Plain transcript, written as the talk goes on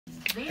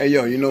Hey,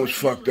 yo, you know what's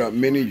fucked up?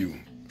 Many of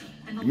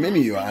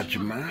you are out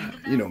your mind.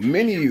 You know,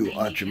 many of you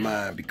are out your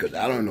mind because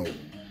I don't know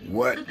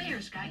what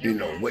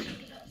what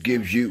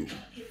gives you,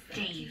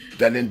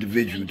 that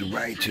individual, the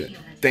right to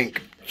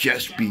think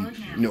just be,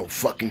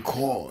 fucking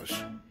cause.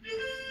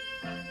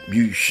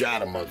 You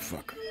shot a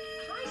motherfucker.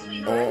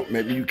 Or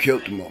maybe you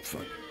killed the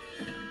motherfucker.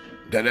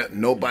 That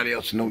nobody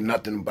else know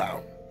nothing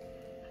about.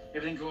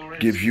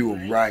 Gives you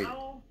a right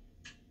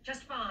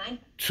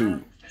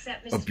to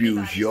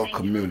abuse your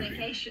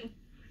community.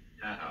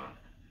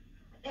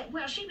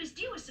 Well, she was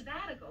due a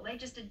sabbatical. They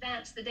just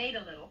advanced the date a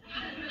little.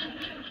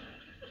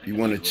 You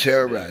want to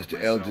terrorize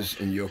the elders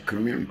in your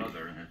community.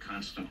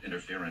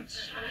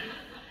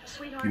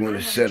 You want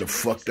to set a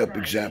fucked up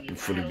example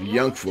for the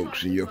young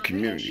folks in your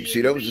community.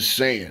 See, that was a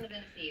saying.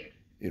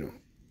 You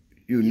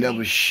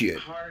never shit.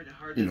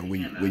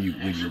 When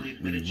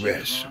you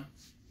rest.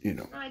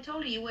 I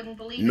told her you wouldn't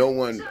believe it. No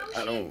one,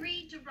 I don't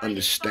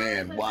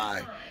understand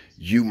why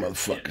you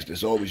motherfuckers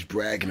that's always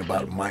bragging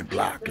about my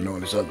block and all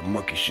this other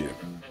monkey shit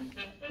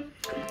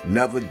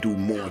never do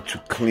more to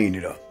clean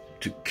it up,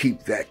 to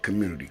keep that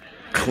community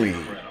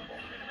clean,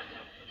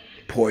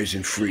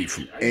 poison free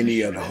from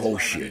any of the whole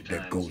shit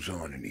that goes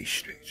on in these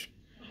streets.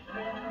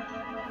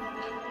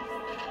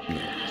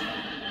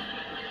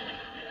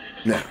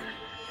 Now,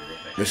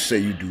 let's say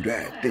you do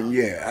that, then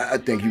yeah, I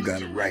think you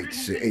got a right to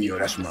say, hey, yo,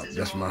 that's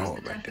my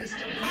heart right there.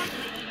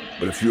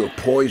 But if you're a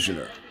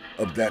poisoner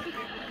of that,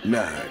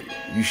 nah,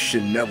 you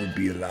should never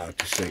be allowed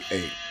to say,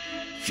 hey,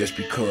 just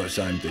because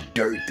I'm the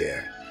dirt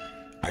there,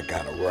 I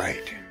got a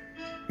right.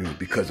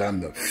 Because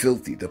I'm the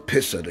filthy, the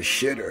pisser, the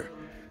shitter,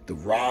 the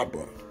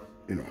robber,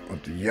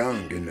 of the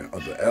young and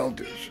of the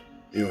elders.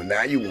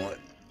 Now you want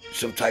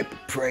some type of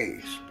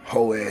praise,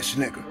 whole ass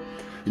nigga.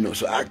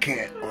 So I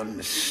can't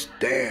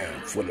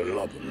understand, for the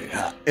love of me,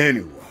 how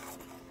anyone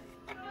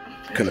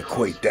can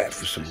equate that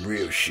for some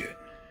real shit.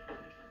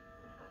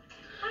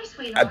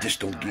 I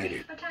just don't get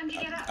it.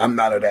 I'm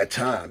not of that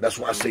time. That's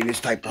why I say this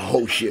type of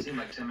whole shit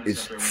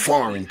is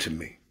foreign to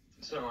me.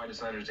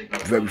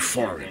 Very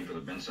foreign.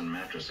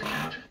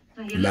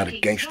 I'm not a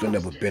gangster,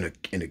 never been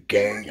in a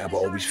gang. I've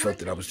always felt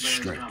that I was the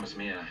strength.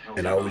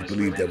 And I always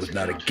believed there was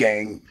not a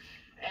gang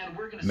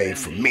made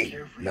for me.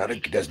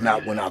 There's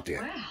not one out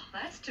there.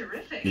 That's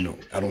terrific.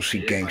 I don't see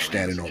gangs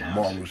standing on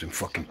morals and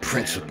fucking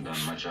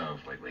principles.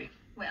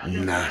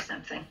 Nah.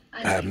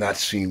 I have not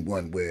seen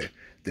one where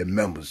their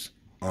members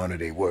honor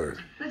their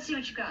word. Let's see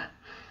what you got.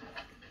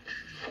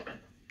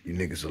 You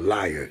niggas are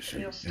liars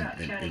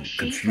and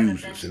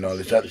confusers and all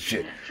this other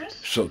shit.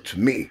 So to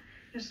me,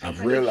 I've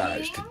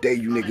realized today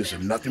you niggas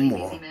are nothing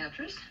more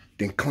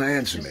than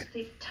Klansmen.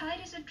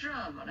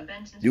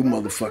 You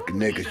motherfucking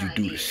niggas, you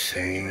do the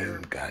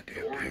same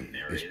goddamn thing.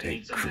 It's they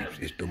creeps,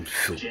 it's them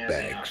filth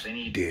bags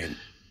then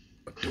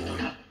are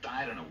doing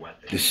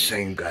the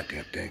same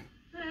goddamn thing.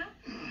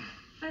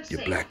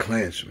 You're black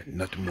Klansmen,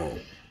 nothing more.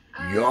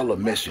 Y'all are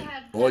missing.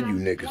 All you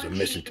niggas are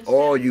missing.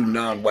 All you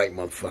non-white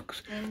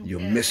motherfuckers, you're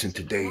missing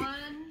today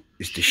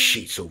is the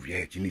sheets over your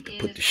head. You need to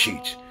put the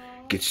sheets,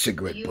 get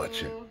cigarette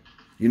butts in.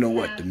 You know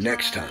what? The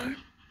next time,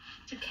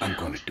 I'm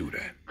going to do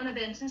that.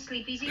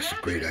 That's a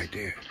great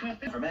idea.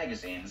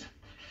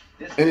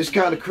 And it's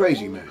kind of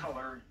crazy, man.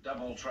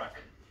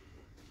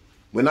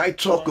 When I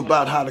talk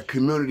about how the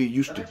community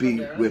used to be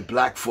where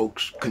black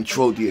folks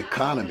controlled the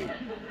economy,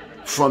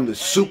 from the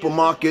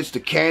supermarkets, the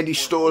candy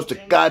stores, the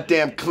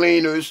goddamn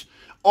cleaners,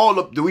 all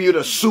of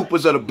the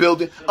supers of the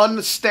building,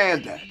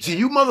 understand that. See,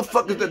 you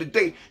motherfuckers of the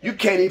day, you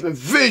can't even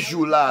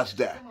visualize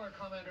that.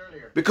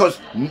 Because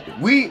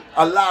we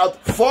allowed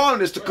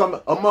foreigners to come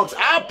amongst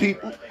our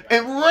people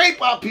and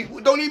rape our people.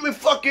 Don't even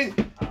fucking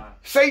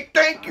say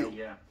thank you.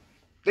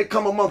 They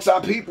come amongst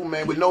our people,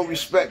 man, with no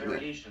respect,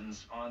 man.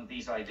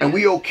 And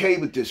we okay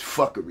with this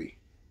fuckery.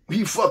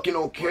 We fucking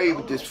okay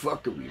with this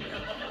fuckery,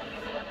 man.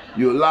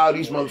 You allow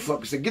these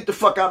motherfuckers to say, get the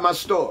fuck out of my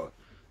store.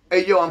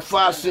 Hey, yo, I'm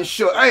 5 cents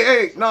short.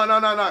 Hey,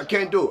 no,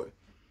 can't do it.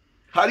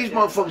 How these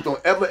motherfuckers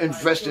don't ever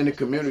invest in the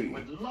community.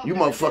 You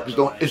motherfuckers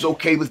don't, it's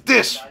okay with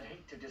this.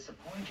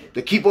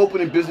 They keep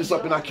opening business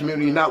up in our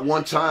community, not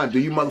one time do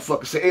you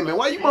motherfuckers say, hey, man,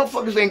 why you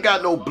motherfuckers ain't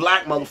got no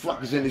black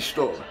motherfuckers in this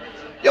store?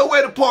 Yo,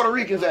 where the Puerto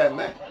Ricans at,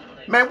 man?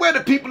 Man, where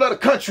the people of the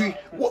country,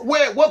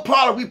 what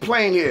part are we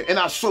playing here in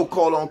our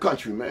so-called own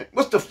country, man?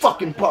 What's the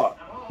fucking part?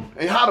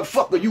 And how the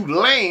fuck are you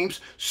lames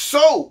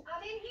so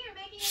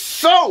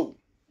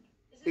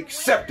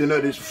accepting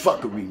of this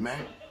fuckery,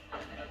 man?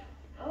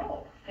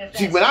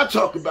 See, when I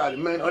talk about it,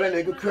 man, oh, that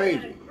nigga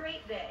crazy.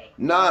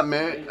 Nah,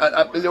 man,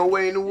 there's no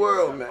way in the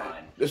world, man.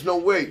 There's no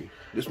way.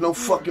 There's no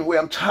fucking way.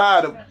 I'm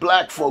tired of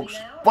black folks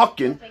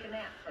fucking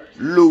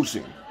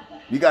losing.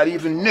 You got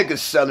even niggas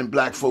selling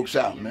black folks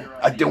out, man.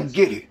 I don't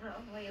get it.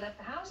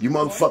 You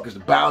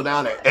motherfuckers bow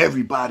down to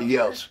everybody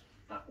else.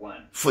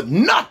 For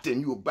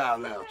nothing you will bow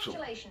down to.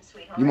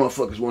 You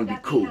motherfuckers want to be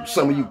cool.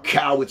 Some of you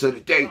cowards of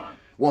the day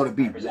want to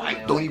be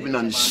white. Don't even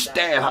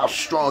understand how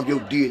strong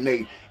your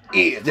DNA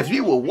is. If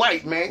you were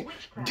white, man,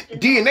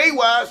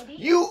 DNA-wise,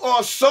 you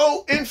are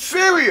so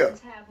inferior.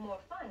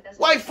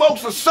 White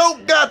folks are so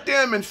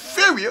goddamn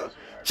inferior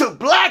to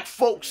black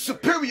folks'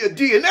 superior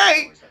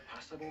DNA,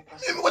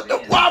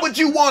 why would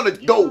you want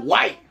to go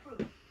white?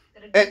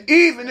 And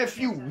even if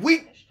you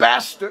weak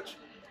bastards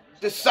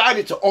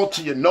decided to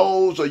alter your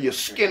nose or your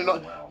skin,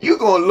 you're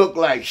going to look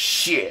like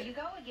shit.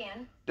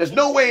 There's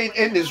no way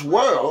in this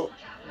world,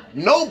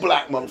 no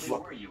black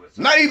motherfucker,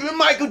 not even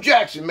Michael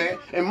Jackson, man.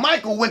 And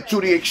Michael went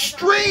to the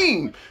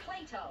extreme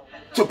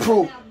to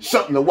prove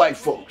something to white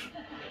folks.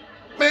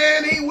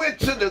 Man, he went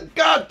to the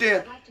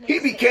goddamn, he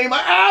became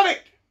an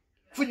addict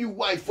for you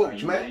white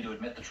folks, man.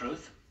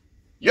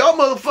 Y'all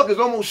motherfuckers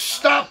almost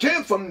stopped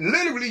him from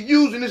literally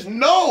using his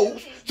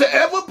nose to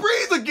ever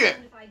breathe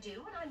again.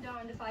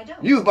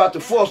 You about to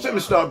force him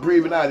to start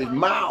breathing out his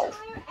mouth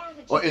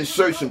or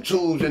insert some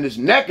tubes in his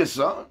neck or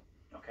something.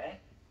 Okay,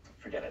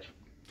 forget it.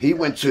 He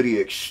went to the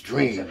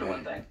extreme,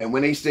 man. And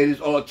when they said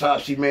his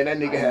autopsy, man, that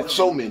nigga had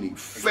so many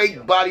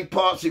fake body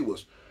parts, it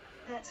was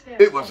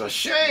a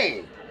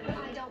shame.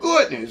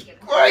 Goodness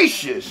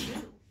gracious.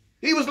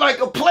 He was like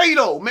a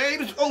Play-Doh, man. He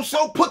was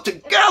so put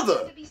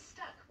together.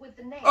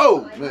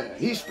 Oh, man.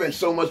 He spent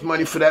so much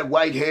money for that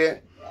white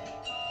hair.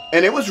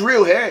 And it was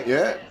real hair,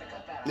 yeah.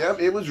 Yeah,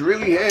 it was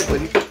really hair, but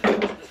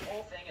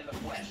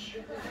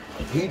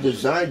he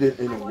designed it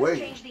in a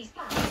way.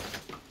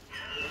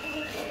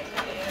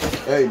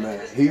 Hey,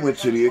 man, he went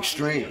to the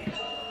extreme.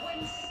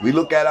 We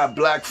look at our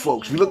black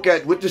folks. We look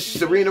at with this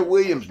Serena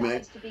Williams,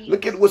 man.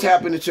 Look at what's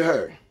happening to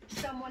her.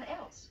 Someone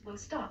else will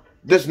stop.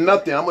 There's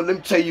nothing. Let me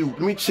tell you,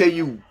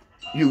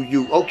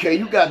 okay,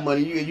 you got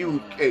money.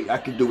 Hey, I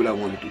can do what I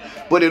want to do.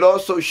 But it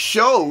also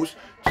shows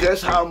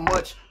just how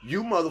much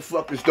you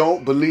motherfuckers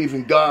don't believe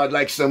in God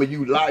like some of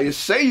you liars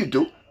say you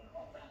do.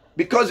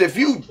 Because if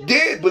you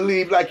did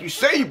believe like you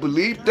say you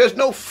believe, there's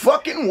no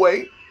fucking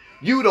way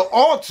you'd have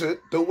altered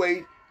the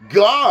way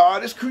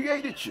God has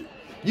created you.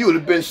 You would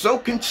have been so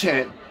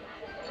content.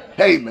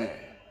 Hey, man.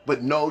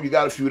 But no, you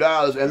got a few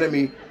dollars, and let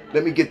me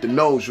get the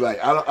nose right.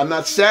 I'm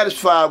not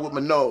satisfied with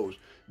my nose.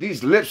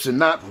 These lips are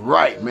not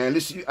right, man.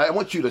 Listen, I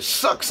want you to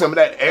suck some of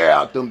that air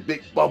out them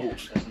big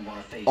bubbles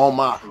on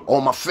my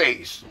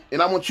face.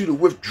 And I want you to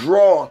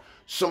withdraw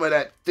some of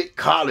that thick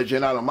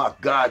collagen out of my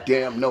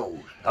goddamn nose.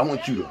 I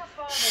want you to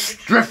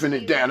strengthen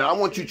it down. And I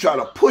want you to try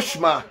to push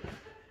my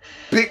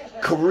big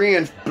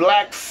Korean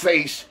black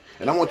face,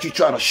 and I want you to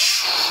try to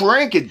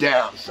shrink it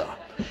down, son.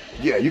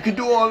 Yeah, you can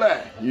do all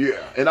that.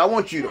 Yeah. And I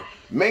want you to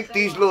make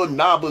these little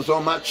knobbers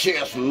on my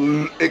chest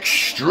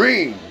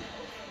extreme,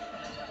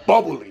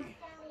 bubbly.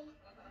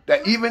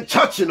 That even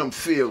touching them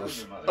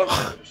feels.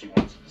 Ugh,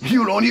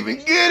 you don't even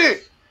get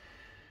it.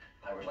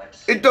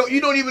 You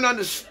don't even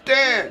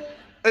understand.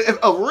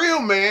 A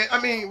real man,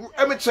 I mean,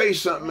 let me tell you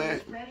something,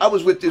 man. I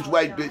was with this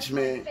white bitch,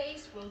 man,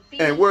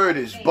 and word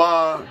is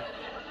bond.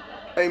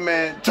 Hey,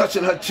 man,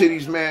 touching her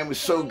titties, man, was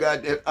so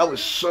goddamn. I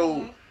was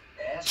so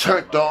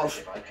turned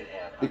off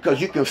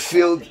because you can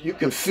feel the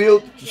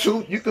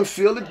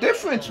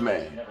difference,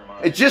 man.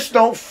 It just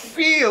don't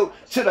feel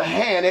to the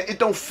hand. It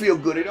don't feel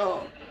good at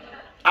all.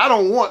 I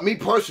don't want, me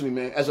personally,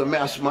 man, as a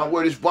master, my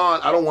word is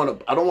bond. I don't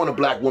want a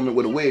black woman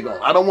with a wig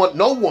on. I don't want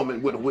no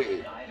woman with a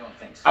wig.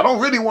 I don't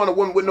really want a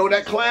woman with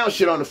that clown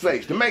shit on the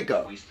face, the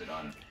makeup.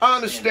 I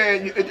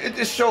understand. It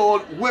just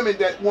shows women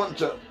that want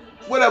to,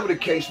 whatever the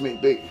case may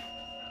be.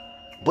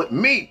 But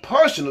me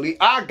personally,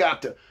 I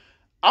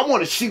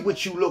want to see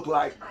what you look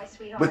like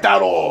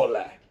without all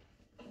that.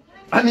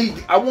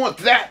 I want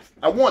that.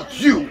 I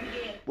want you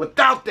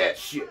without that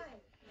shit.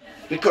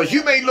 Because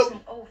you may look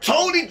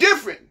totally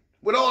different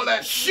with all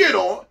that shit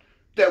on,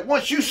 that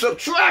once you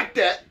subtract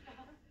that,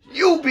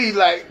 you'll be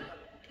like,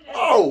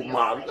 oh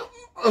my,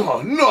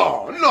 oh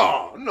no.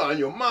 And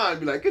your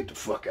mind be like, get the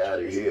fuck out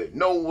of here.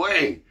 No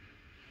way.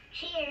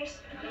 Cheers.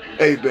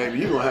 Hey, baby,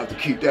 you're going to have to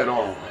keep that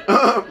on.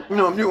 You're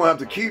going to have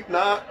to keep,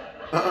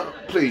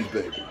 please,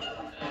 baby.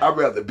 I'd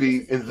rather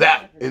be in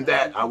that.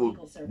 I would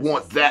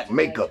want that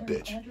makeup,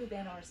 bitch.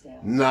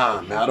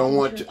 Nah, man, I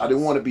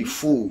didn't want to be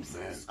fooled,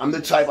 man. I'm the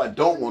type I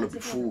don't want to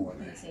be fooled,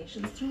 man.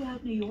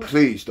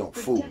 Please don't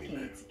fool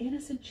me,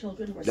 man.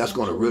 That's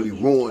going to really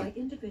ruin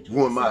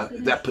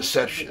that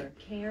perception.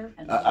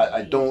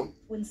 I don't,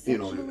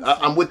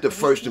 I'm with the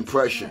first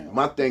impression.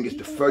 My thing is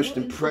the first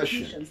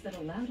impression.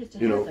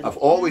 I've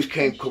always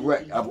came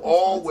correct. I've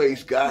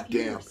always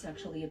goddamn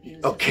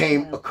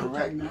came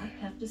correct, man.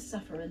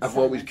 I've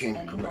always came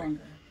correct.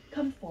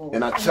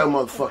 And I tell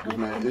motherfuckers,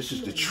 man, this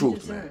is the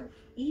truth, man.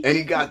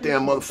 Any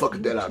goddamn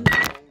motherfucker that I've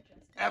known,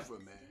 ever,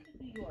 man,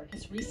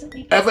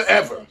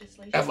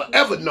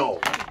 ever known.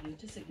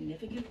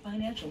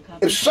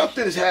 If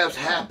something has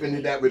happened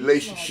in that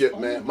relationship,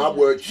 man, my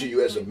word to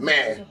you as a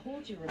man,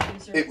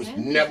 it was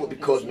never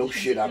because no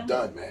shit I've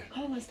done, man.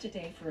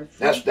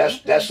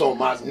 That's on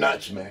my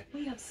nuts, man.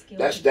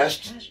 That's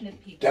just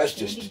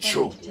the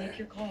truth, man.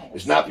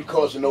 It's not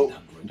because of no.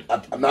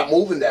 I'm not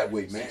moving that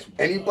way, man.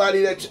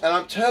 Anybody and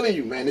I'm telling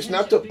you, man, it's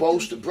not to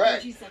boast or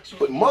brag,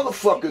 but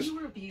motherfuckers,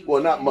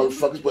 well, not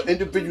motherfuckers, but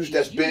individuals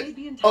that's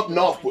been up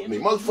north with me,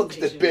 motherfuckers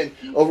that's been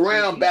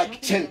around back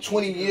 10,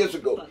 20 years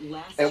ago,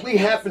 and we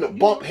happen to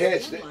bump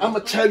heads. I'm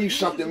gonna tell you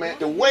something, man.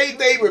 The way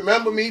they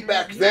remember me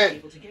back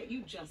then,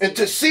 And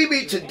to see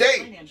me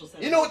today,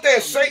 you know what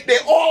they're saying? They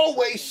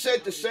always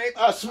said the same,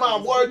 I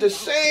smile word, the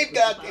same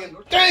goddamn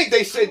thing.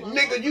 They said,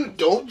 nigga, you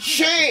don't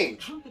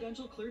change.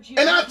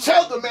 And I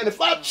tell them, man,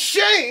 if I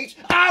change,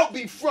 I'll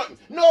be fronting.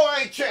 No,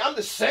 I ain't changed. I'm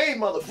the same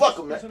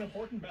motherfucker, man.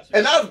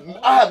 And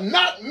I have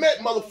not met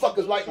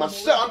motherfuckers like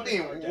myself. I'm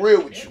being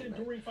real with you,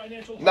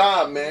 man.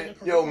 Nah, man.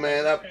 Yo,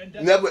 man,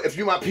 I've never, if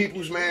you my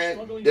peoples,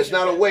 man, there's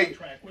not a way.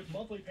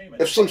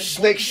 If some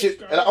snake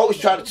shit, and I always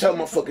try to tell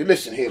motherfuckers,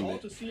 listen here, man.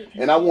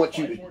 And I want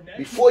you to,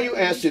 before you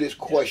answer this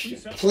question,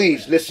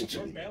 please listen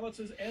to me.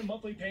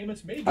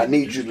 I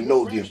need you to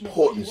know the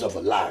importance of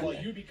a lie,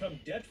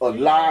 man. A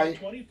lie,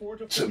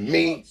 to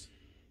me,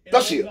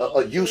 especially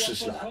a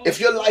useless lie. If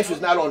your life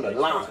is not on the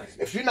line,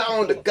 if you're not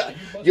on the gut,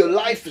 your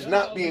life is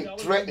not being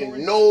threatened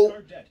in no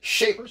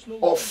shape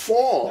or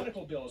form.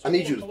 I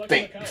need you to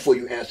think before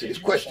you answer this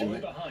question,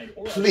 man.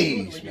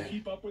 Please,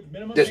 man.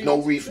 There's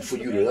no reason for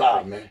you to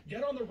lie, man.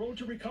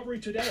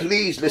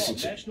 Please listen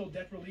to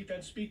me.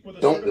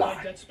 Don't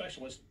lie.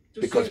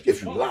 Because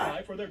if you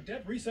lie,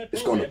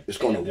 it's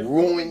gonna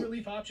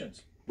ruin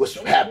what's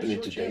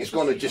happening today.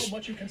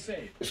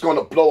 It's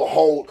gonna blow a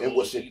hole in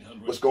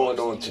what's going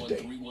on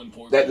today.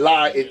 That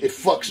lie, it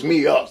fucks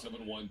me up.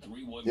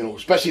 You know,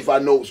 especially if I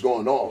know what's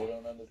going on.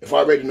 If I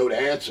already know the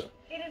answer.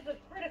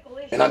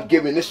 And I'm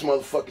giving this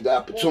motherfucker the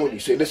opportunity.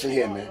 Say, listen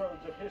here, man.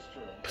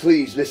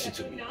 Please listen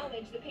to me.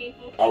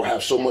 I will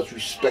have so much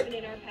respect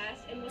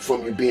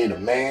from you being a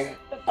man.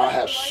 I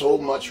have so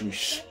much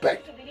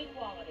respect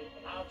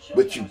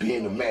with you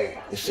being a man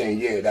and saying,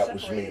 yeah, that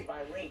was me.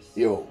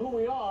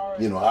 Yo,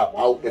 you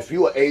know, if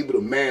you are able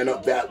to man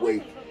up that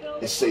way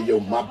and say, yo,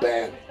 my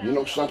bad, you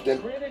know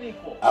something?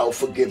 I'll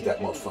forgive that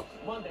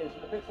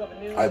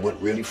motherfucker. I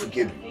would really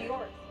forgive you, man.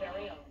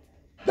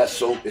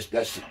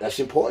 That's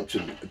important to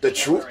me. The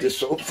truth is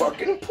so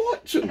fucking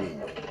important to me,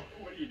 man.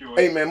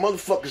 Hey, man,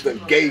 motherfuckers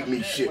done gave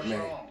me shit,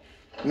 man.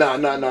 Nah.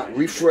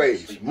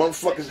 Rephrase.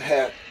 Motherfuckers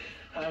have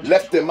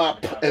left in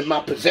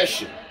my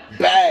possession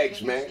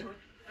bags, man.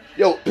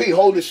 Yo, P,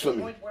 hold this for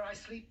me.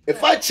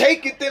 If I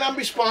take it, then I'm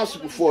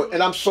responsible for it.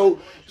 And I'm so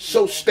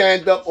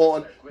stand up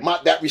on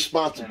that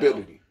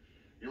responsibility.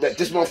 That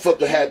this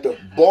motherfucker had the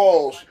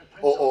balls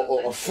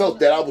or felt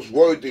that I was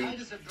worthy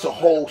to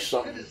hold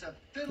something.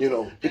 You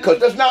know, because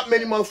there's not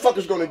many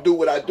motherfuckers going to do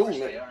what I do,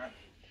 man.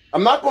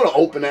 I'm not going to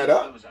open that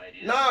up.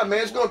 Nah,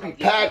 man, it's going to be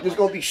packed. It's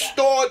going to be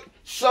stored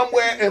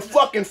somewhere and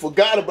fucking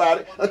forgot about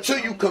it until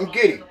you come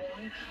get it.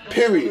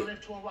 Period.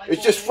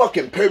 It's just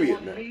fucking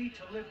period, man.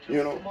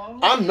 You know,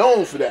 I'm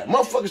known for that.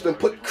 Motherfuckers done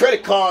put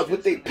credit cards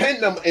with their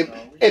pen number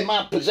in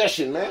my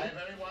possession, man.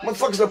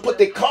 Motherfuckers done put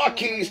their car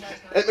keys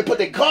and put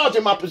their cards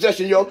in my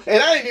possession, yo,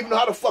 and I ain't even know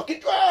how to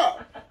fucking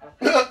drive.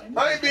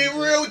 I ain't being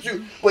real with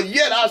you, but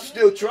yet I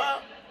still try.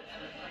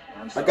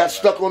 I got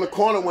stuck on the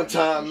corner one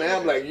time,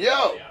 man. I'm like,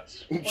 yo.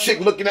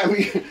 Chick looking at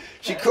me.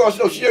 She crossed,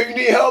 yo, you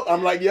need help?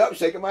 I'm like, yup.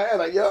 Shaking my head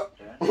like, yup.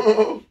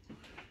 Have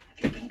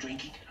you been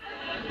drinking?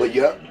 But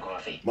yup.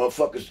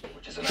 Motherfuckers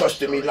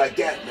trusted me like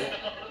that, man.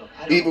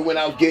 Even when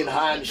I was getting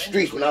high in the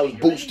streets, when I was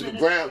boots to the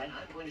ground,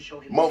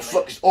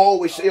 motherfuckers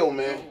always say, yo,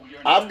 man,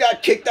 I've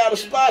got kicked out of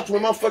spots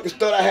when motherfuckers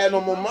thought I had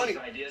no more money.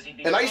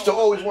 And I used to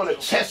always want to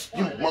test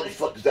you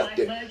motherfuckers out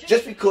there.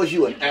 Just because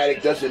you an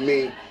addict doesn't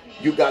mean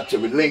you got to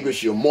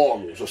relinquish your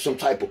morals or some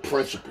type of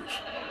principles.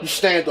 You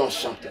stand on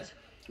something,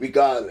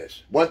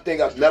 regardless. One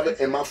thing I've never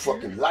in my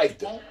fucking life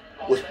done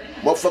was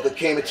motherfucker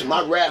came into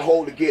my rat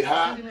hole to get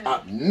high.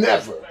 I've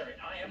never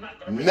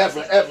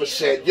ever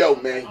said, yo,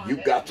 man, you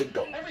got to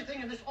go.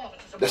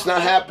 That's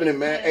not happening,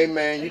 man. Hey,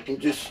 man, you can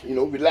just, you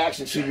know, relax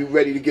until you're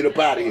ready to get up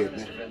out of here,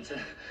 man.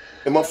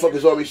 And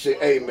motherfuckers always say,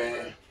 hey,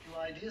 man,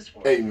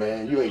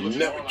 you ain't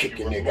never kick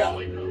a nigga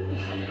out.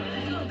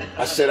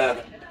 I said,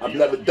 I've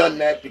never done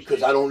that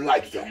because I don't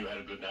like that.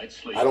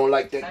 I don't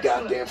like that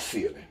goddamn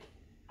feeling.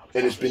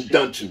 And it's been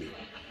done to me.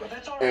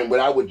 And what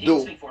I would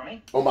do,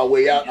 on my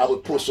way out, I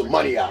would pull some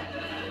money out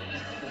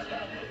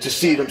to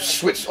see them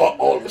switch up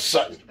all of a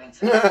sudden.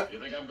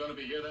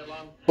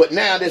 But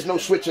now there's no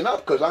switching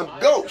up because I'm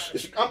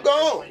ghost. I'm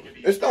gone.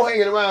 There's no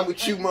hanging around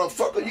with you,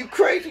 motherfucker. You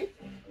crazy?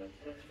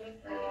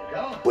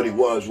 But it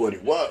was what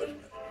it was.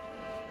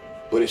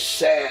 But it's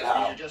sad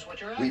how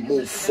we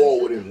move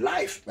forward in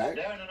life, man.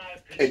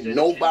 And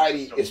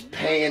nobody is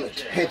paying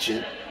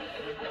attention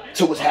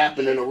to what's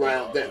happening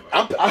around them.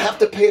 I have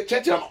to pay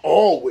attention. I'm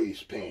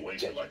always paying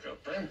attention.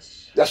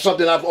 That's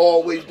something I've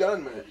always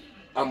done, man.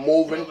 I'm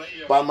moving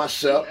by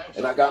myself,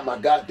 and I got my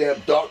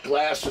goddamn dark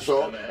glasses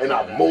on, and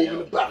I'm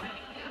moving about.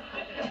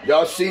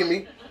 Y'all see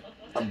me?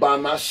 I'm by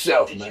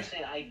myself, man.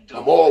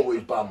 I'm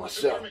always by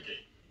myself.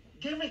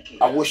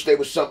 I wish there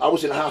was something. I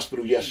was in the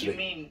hospital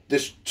yesterday.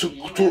 This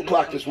 2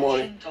 o'clock this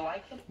morning.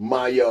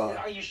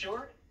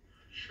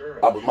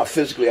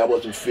 Physically, I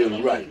wasn't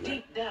feeling right,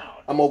 man.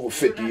 I'm over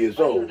 50 years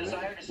old,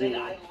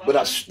 man. But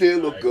I still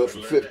look good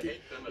for 50.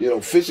 You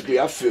know, physically,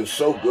 I feel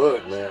so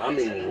good, man. I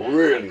mean,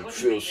 really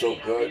feel so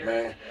good,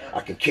 man.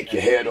 I can kick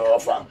your head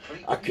off.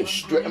 I can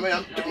straight. I mean,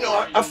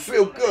 I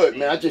feel good,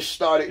 man. I just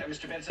started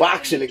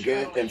boxing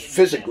again, and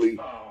physically,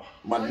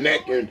 my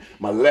neck and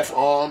my left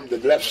arm, the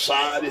left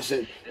side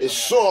is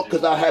sore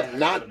because I have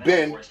not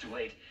been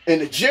in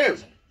the gym.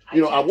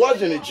 You know, I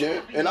was in the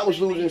gym and I was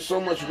losing so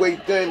much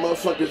weight then,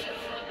 motherfuckers.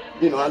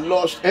 You know, I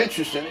lost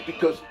interest in it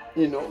because,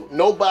 you know,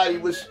 nobody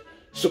was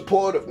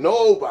supportive.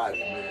 Nobody,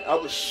 man. I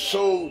was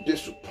so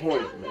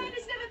disappointed, man.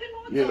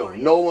 You know,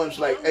 no one's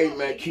like, hey,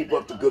 man, keep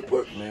up the good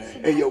work,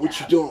 man. Hey, yo, what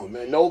you doing,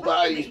 man?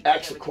 Nobody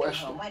asks a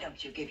question.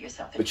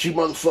 But you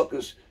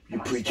motherfuckers, you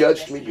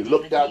prejudged me. You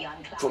looked out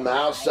from the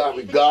outside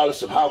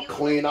regardless of how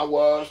clean I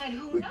was,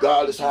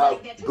 regardless of how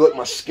good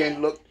my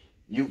skin looked.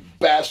 You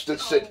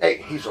bastards said,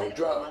 hey, he's on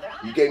drugs.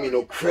 You gave me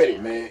no credit,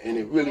 man, and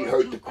it really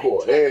hurt the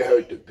core. It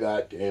hurt the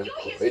goddamn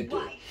core. It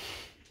did.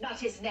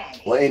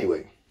 Well,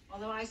 anyway,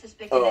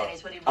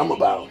 I'm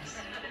about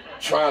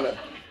trying to...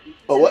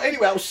 Oh, well,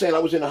 anyway, I was saying I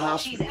was in the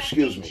hospital,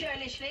 excuse me.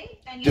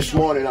 This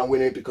morning I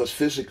went in because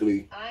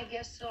physically,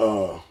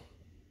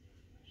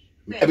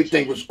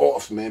 everything was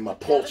off, man. My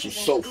pulse was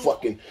so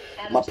fucking...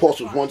 My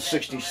pulse was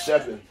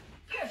 167.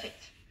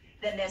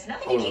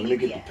 Hold on, let me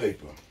get the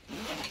paper.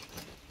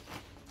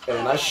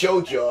 And I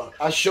showed y'all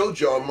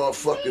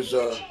motherfuckers,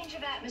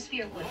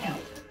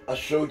 I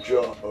showed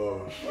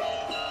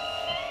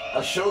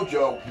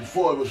y'all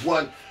before it was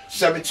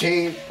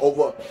 117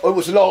 over, it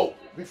was low.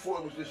 Before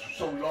it was just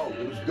so low,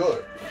 it was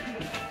good.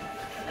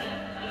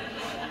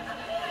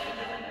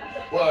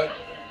 But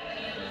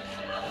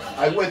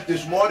I went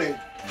this morning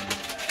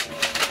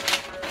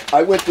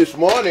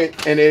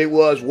and it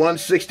was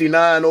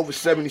 169 over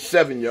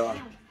 77, y'all.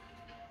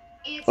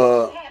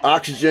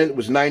 Oxygen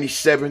was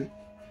 97.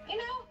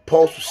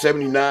 Pulse was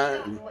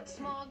 79,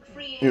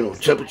 you know,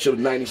 temperature was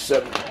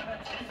 97,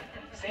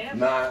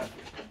 9,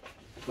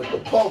 but the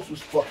pulse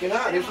was fucking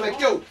high. It's like,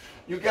 yo,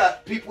 you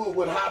got people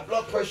with high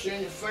blood pressure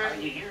in your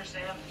family?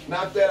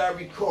 Not that I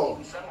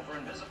recall.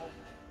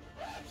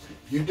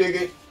 You dig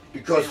it?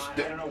 Because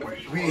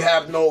we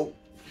have no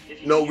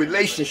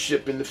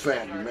relationship in the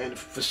family, man.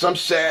 For some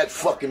sad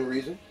fucking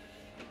reason.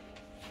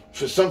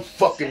 For some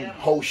fucking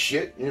whole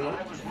shit, you know.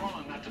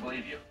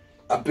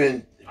 I've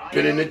been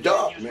in the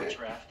dark, man.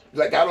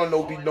 Like, I don't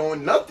know, be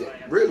knowing nothing.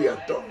 Really, I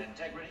thought.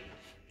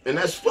 And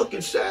that's fucking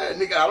sad,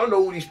 nigga. I don't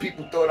know who these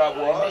people thought I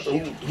was or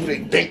who they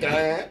think I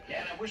am.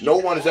 No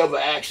one has ever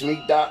asked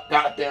me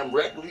goddamn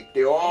regularly.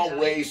 They're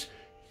always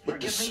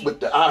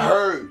with the I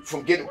heard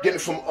from getting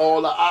from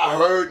all the I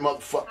heard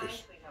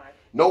motherfuckers.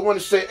 No one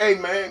to say, hey,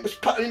 man,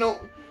 you know,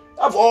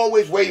 I've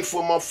always waited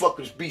for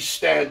motherfuckers to be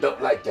stand up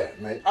like that,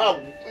 man.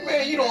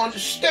 Man, you don't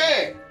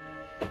understand.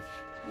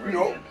 You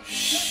know,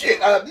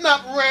 shit, I have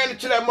not ran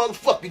into that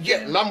motherfucker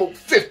yet, and I'm over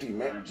 50,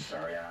 man. I'm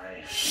sorry,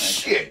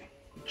 shit.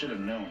 Should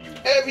have known you.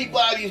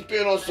 Everybody's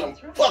been on some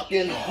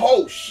fucking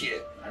whole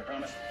shit. I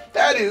promise.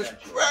 That is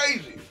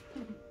crazy.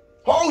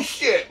 Whole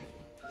shit.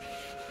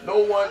 No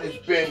one has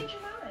been...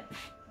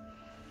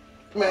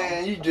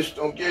 Man, you just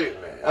don't get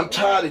it, man. I'm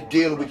tired of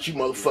dealing with you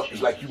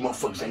motherfuckers like you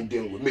motherfuckers ain't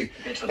dealing with me.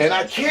 And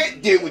I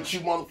can't deal with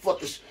you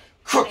motherfuckers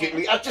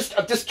crookedly. I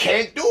just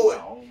can't do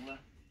it.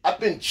 I've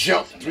been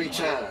jumped 3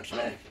 times,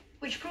 man.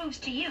 Which proves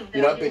to you that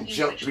you know, I've been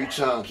jumped 3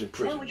 times in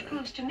prison. Well, which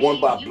proves to me, one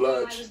by you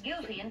Bloods. I was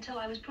guilty until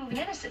I was proven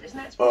innocent. Isn't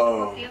that supposed to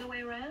work the other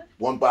way around?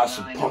 One by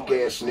some punk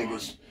ass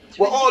niggas.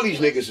 Well, all these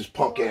niggas is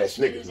punk ass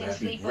niggas, man. I'll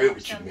be real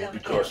with you, man,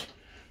 because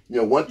you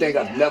know one thing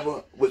I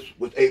never was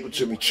able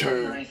to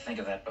return.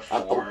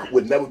 I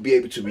would never be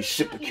able to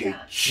reciprocate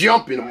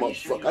jumping a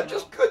motherfucker. I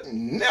just couldn't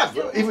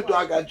never, even though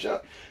I got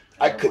jumped.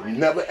 I could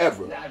never,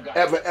 ever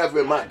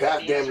in my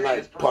goddamn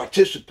life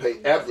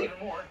participate ever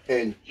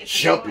in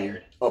jumping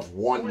of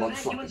one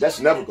motherfucker.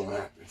 That's never gonna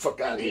happen. Fuck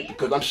out of here.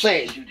 Because I'm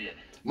saying,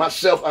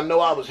 myself, I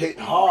know I was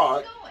hitting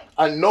hard.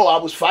 I know I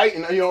was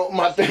fighting. You know,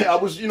 my thing. I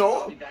was, you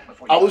know,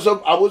 I was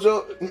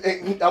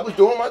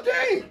doing my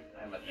thing,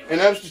 and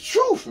that's the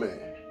truth, man.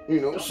 You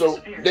know, so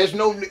there's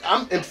no.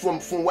 And from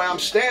where I'm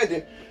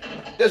standing,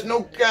 there's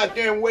no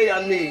goddamn way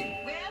I need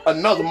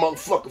another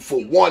motherfucker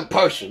for one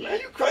person. Man,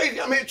 you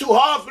crazy. I'm hitting too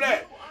hard for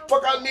that.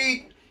 Fuck, I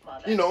need,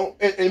 you know,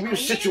 and we were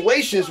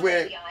situations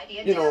where,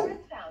 you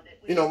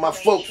know, my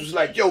folks was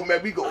like, yo,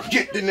 man, we go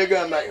get the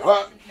nigga. I'm like,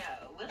 huh?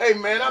 Hey,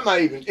 man, I'm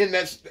not even in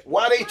that.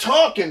 Why they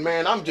talking,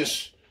 man? I'm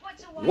just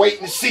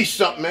waiting to see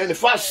something, man.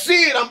 If I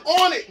see it, I'm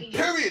on it,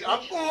 period. I'm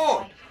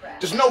on.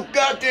 There's no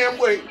goddamn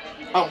way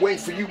I'm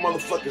waiting for you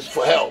motherfuckers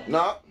for help,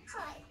 nah.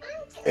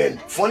 And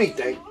funny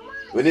thing,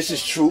 when this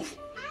is truth,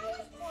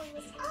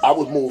 I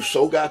would move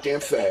so goddamn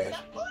fast.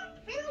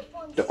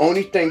 The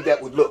only thing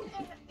that would look,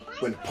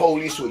 when the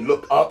police would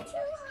look up,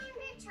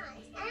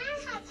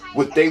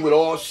 what they would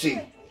all see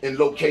in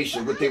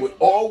location, what they would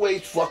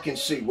always fucking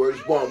see, word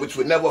is born, which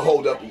would never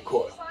hold up in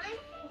court,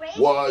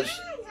 was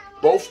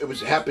both, it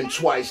happened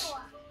twice,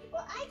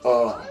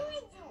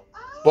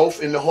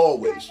 both in the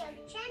hallways,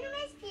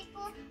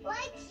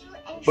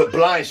 but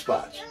blind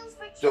spots.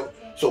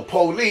 So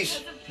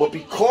police, but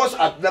because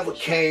I've never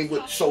came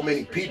with so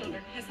many people,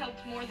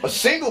 a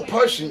single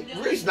person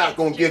really is not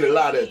going to get a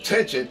lot of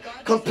attention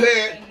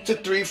compared to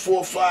 3,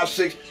 4, 5,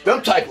 6,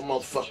 them type of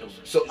motherfuckers.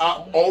 So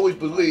I always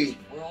believe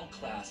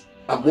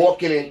I'm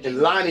walking in and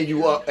lining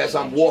you up as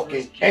I'm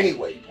walking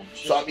anyway.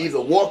 So I'm either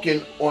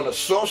walking on a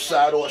soft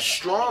side or a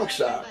strong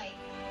side.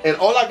 And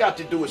all I got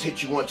to do is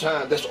hit you one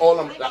time. That's all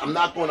I'm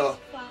not going to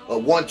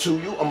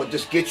 1-2 you. I'm going to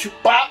just get you,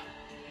 pop,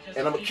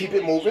 and I'm going to keep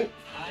it moving.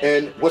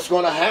 And what's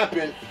going to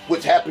happen,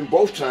 what's happened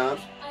both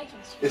times,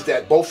 is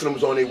that both of them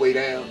was on their way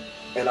down,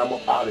 and I'm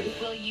up out of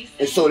there.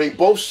 And so they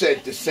both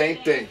said the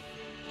same thing.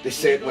 They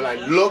said one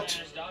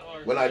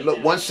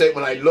said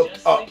when I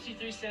looked up,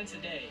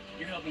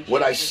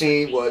 what I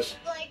seen was,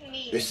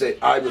 they said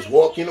I was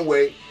walking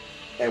away,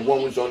 and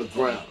one was on the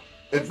ground.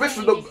 And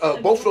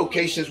both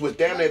locations was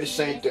damn near the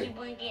same thing.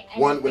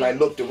 One, when I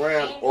looked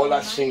around, all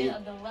I seen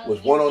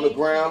was one on the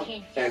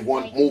ground and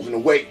one moving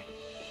away.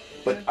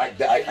 But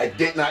I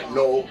did not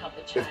know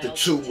if the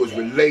two was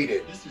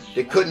related.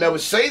 They could never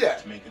say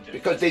that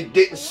because they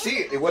didn't see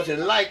it. It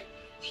wasn't like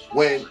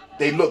when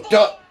they looked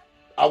up,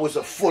 I was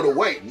a foot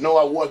away. No,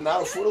 I was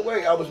not a foot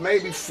away. I was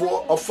maybe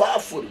 4 or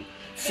 5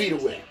 feet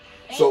away.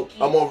 So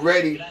I'm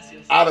already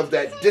out of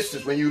that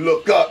distance. When you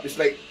look up, it's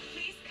like,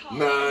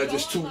 nah,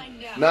 just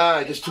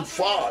too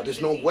far.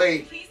 There's no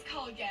way,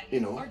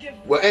 you know.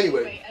 Well,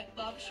 anyway,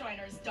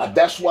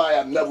 that's why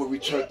I've never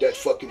returned that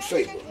fucking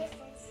favor.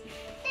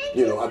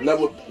 You know, I've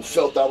never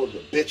felt I was a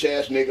bitch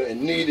ass nigga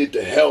and needed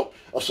the help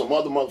of some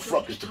other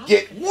motherfuckers to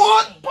get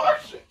one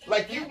person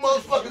like you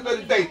motherfuckers of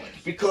the day,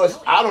 because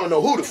I don't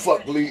know who the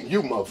fuck believe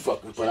you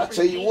motherfuckers, but I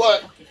tell you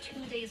what,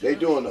 they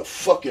doing a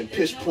fucking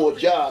piss poor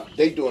job.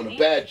 They doing a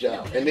bad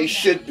job, and they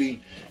should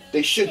be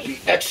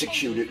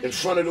executed in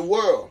front of the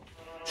world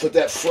for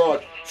that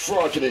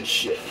fraudulent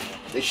shit.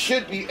 They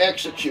should be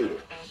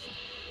executed.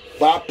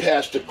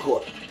 Bypass the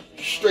court,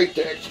 straight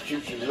to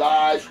execution,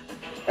 live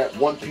at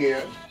 1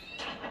 p.m.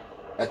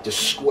 at the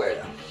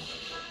square.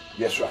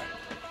 Yes, right.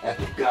 At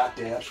the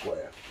goddamn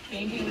square.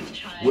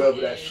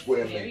 Wherever that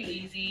square may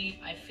be.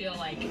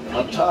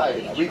 I'm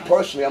tired. I mean,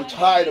 personally, I'm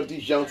tired of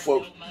these young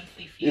folks.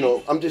 You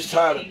know, I'm just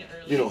tired of,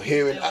 you know,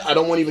 hearing. I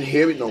don't want to even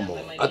hear it no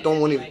more. I don't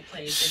want to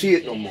even see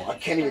it no more. I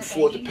can't even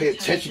afford to pay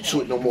attention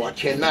to it no more. I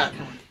cannot.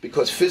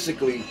 Because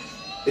physically,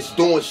 it's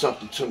doing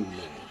something to me, man.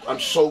 I'm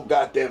so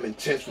goddamn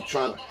intense with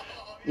trying to,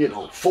 you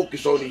know,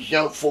 focus on these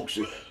young folks.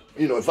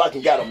 You know, if I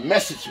can get a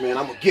message, man,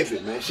 I'm going to give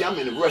it, man. See, I'm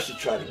in the rush to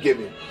try to give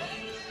it.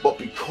 But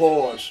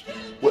because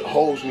what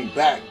holds me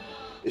back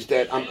is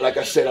that, like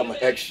I said, I'm an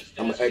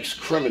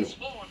ex-criminal.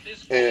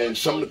 And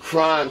some of the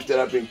crimes that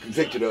I've been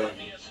convicted of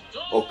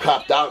or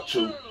copped out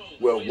to,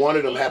 well, one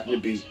of them happened to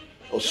be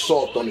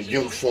assault on a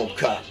uniformed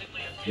cop,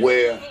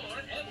 where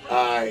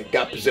I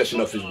got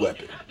possession of his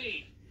weapon.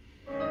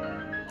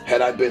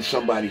 Had I been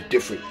somebody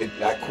different,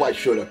 I'm quite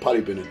sure that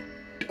probably been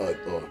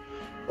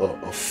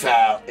a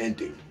foul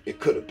ending. It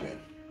could have been.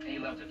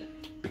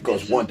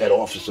 Because one, that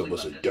officer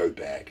was a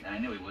dirtbag.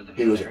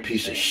 He was a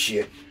piece of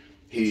shit.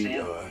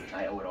 He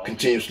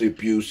continuously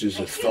abused his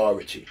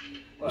authority.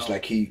 It's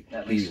like he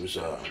was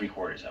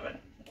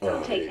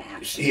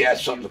he had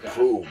something to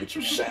prove, which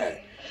was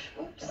sad.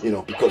 You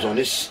know, because on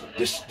this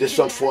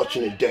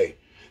unfortunate day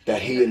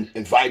that he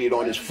invited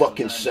on his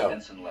fucking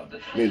self,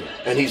 you know,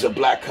 and he's a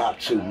black cop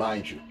too,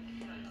 mind you.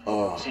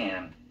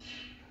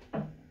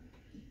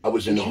 I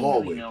was in the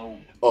hallway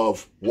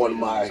of one of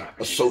my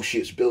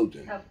associates'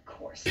 building.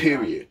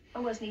 Period.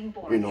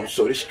 You know,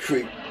 so this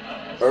creep,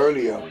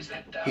 earlier,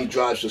 he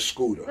drives a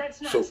scooter.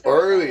 So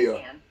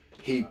earlier,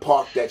 he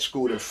parked that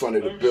scooter in front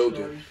of the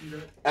building.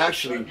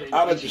 Actually,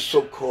 out of the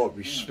so-called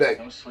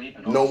respect,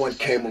 no one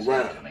came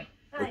around.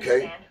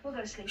 Okay?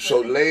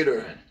 So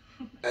later,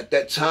 at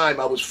that time,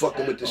 I was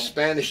fucking with this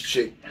Spanish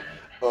chick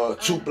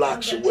 2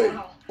 blocks away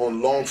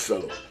on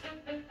Longfellow.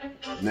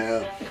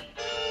 Now,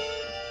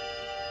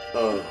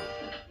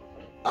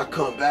 I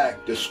come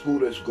back, the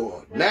scooter's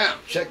gone. Now,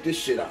 check this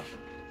shit out.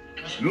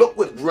 Look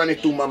what's running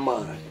through my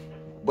mind.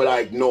 But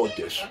I ignored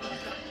this.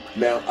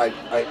 Now,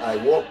 I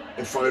walk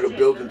in front of the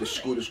building, the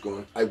scooter's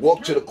gone. I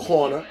walked to the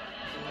corner,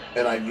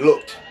 and I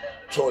looked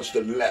towards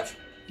the left.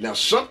 Now,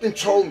 something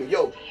told me,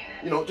 yo,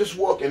 you know, just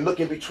walk and look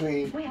in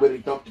between where they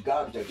dumped the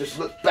garbage at. Just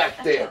look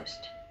back there.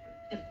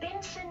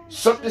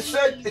 Something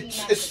said, it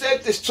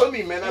said this to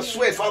me, man. I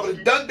swear, if I would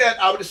have done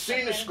that, I would have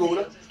seen the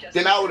scooter.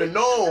 Then I would have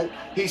known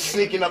he's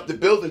sneaking up the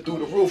building through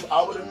the roof.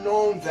 I would have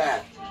known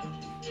that.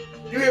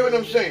 You hear what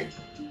I'm saying?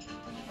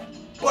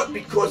 But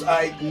because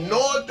I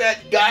ignored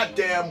that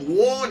goddamn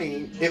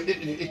warning,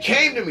 it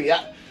came to me.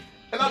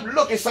 And I'm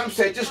looking, some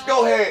said, just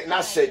go ahead. And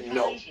I said,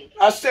 no.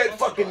 I said,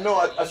 fucking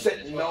no. I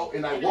said, no.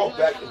 And I walked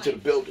back into the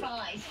building.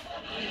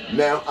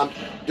 Now,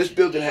 this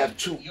building have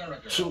two.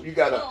 You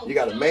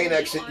got a main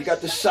exit. You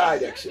got the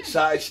side exit.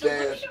 Side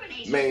stairs,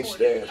 main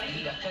stairs,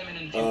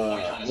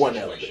 one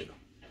elevator.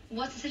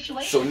 What's the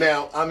situation? So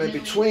now I'm in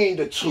between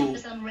the 2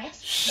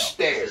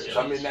 stairs.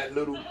 I'm in that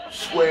little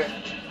square,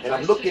 and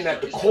I'm looking at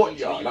the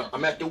courtyard.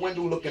 I'm at the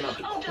window looking at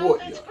the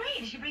courtyard.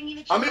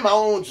 I'm in my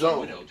own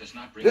zone.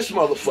 This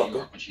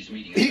motherfucker,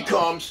 he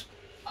comes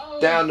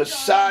down the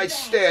side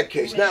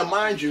staircase. Now,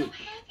 mind you,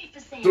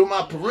 through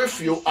my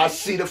peripheral, I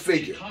see the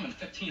figure.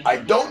 I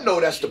don't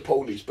know that's the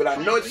police, but I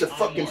know it's a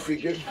fucking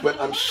figure,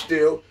 but I'm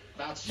still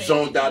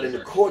zoned out in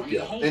the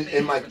courtyard,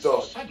 in my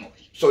thoughts.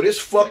 So this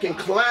fucking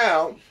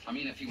clown,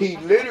 he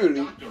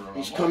literally,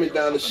 he's coming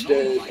down the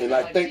stairs, and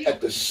I think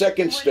at the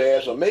second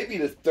stairs, or maybe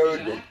the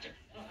third one,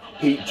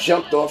 he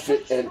jumped off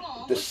it, and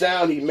the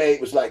sound he made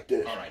was like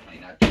this.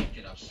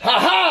 Ha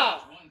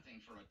ha!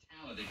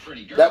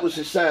 That was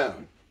his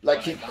sound.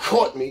 Like he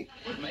caught me.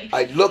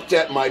 I looked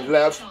at my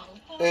left,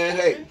 and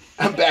hey,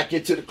 I'm back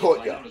into the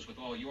courtyard.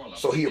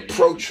 So he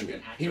approached me.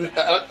 He was,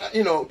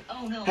 you know,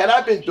 had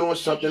I been doing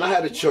something, I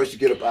had a choice to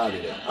get up out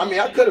of there. I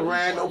mean, I could have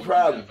ran, no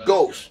problem,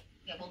 ghost.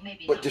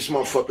 But this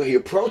motherfucker, he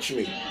approached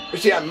me. You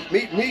see,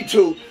 me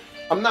too.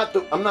 I'm not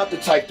the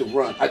type to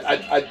run.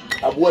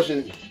 I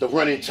wasn't the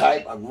running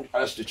type.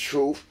 That's the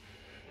truth.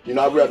 You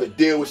know, I'd rather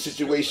deal with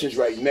situations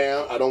right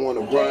now. I don't want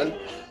to run.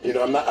 You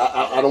know,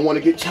 I don't want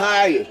to get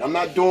tired. I'm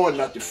not doing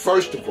nothing,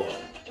 first of all.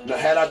 Now,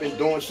 had I been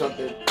doing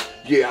something,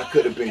 yeah, I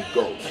could have been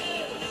ghost.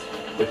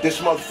 But this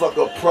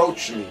motherfucker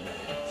approached me,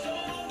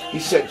 man. He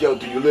said, yo,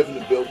 do you live in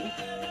the building?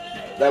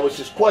 That was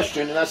his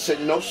question. And I said,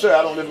 no, sir,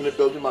 I don't live in the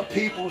building. My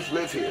peoples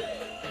live here.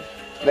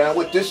 Now,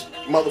 what this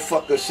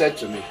motherfucker said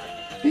to me,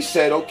 he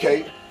said,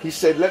 okay. He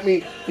said,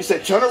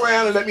 turn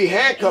around and let me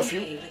handcuff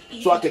you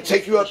so I can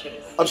take you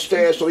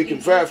upstairs so he can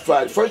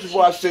verify it. First of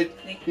all, I said,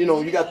 you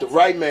know, you got the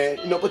right man,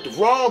 you know, but the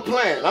wrong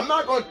plan. I'm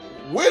not going to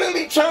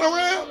willingly turn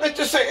around and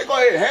just say, hey, go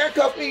ahead,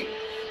 handcuff me.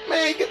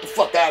 Man, get the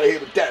fuck out of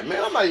here with that,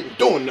 man. I'm not even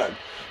doing nothing.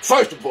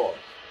 First of all,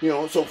 you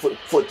know, so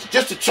for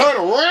just to turn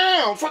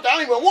around, I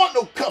don't even want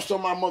no cuffs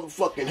on my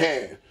motherfucking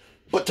hand.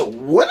 But to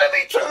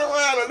willingly turn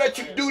around and let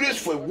you do this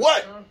for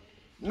what?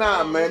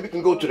 Nah, man, we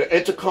can go to the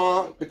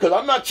intercom because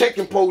I'm not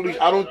taking police.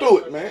 I don't do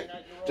it, man.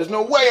 There's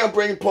no way I'm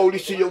bringing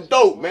police to your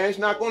dope, man. It's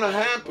not going to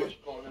happen.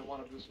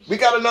 We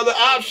got another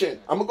option.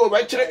 I'm going to go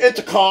right to the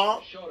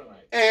intercom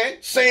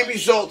and same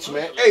results,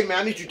 man. Hey, man,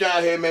 I need you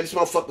down here, man. This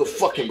motherfucker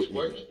fucking with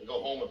me.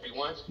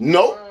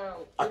 Nope.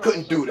 I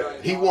couldn't do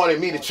that. He wanted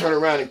me to turn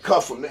around and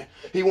cuff him, man.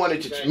 He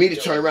wanted me to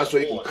turn around so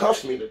he can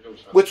cuff me,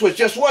 which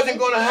just wasn't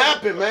going to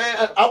happen,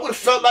 man. I would have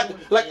felt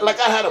like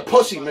I had a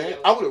pussy, man.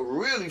 I would have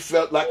really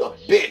felt like a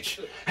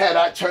bitch had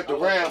I turned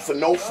around for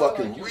no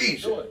fucking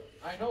reason.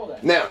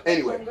 Now,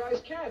 anyway,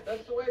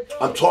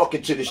 I'm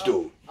talking to this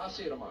dude,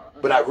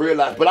 but I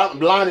realized, but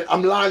I'm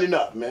lining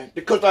up, man,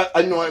 because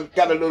I know I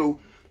got a little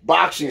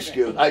boxing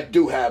skills. I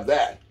do have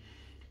that,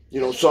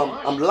 you know. So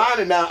I'm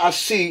lining out. I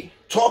see.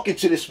 Talking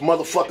to this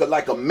motherfucker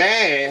like a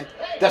man,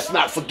 that's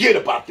not, forget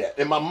about that.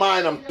 In my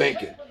mind, I'm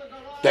thinking,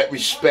 that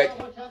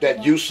respect,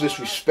 that useless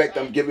respect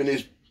I'm giving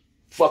this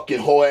fucking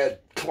whore-ass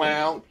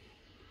clown,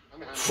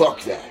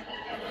 fuck that.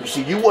 You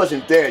see, you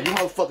wasn't there. You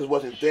motherfuckers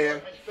wasn't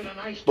there.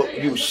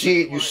 But you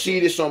see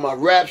this on my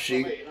rap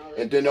sheet,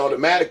 and then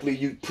automatically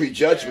you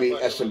prejudge me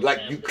as some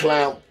like you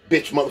clown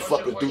bitch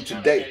motherfuckers do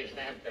today.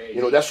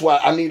 You know, that's why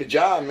I need a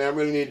job, man. I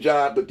really need a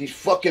job. But these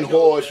fucking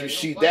whores, you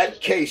see that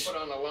case,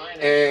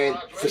 and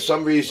for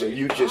some reason,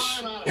 you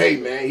just, hey,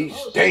 man,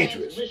 he's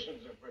dangerous.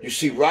 You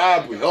see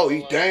robbery, oh,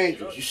 he's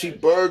dangerous. You see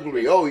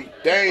burglary, oh, he's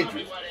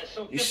dangerous.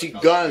 You see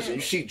guns and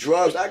you see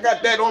drugs. I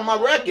got that on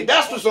my record.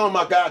 That's what's on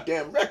my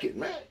goddamn record,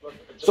 man.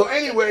 So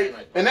anyway,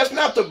 and that's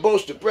not to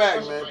boast or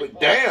brag, man, but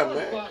damn,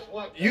 man.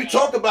 You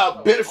talk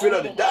about benefit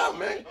of the doubt,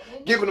 man.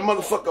 Giving a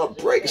motherfucker a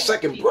break, a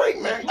second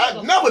break, man.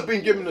 I've never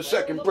been given a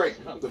second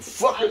break. The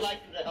fuckers.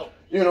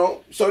 You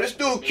know, so this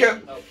dude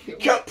kept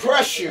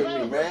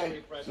pressuring me, man.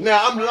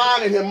 Now I'm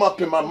lining him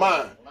up in my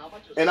mind.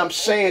 And I'm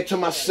saying to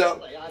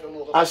myself,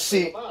 I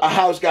see a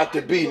house got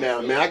to be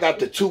now, man. I got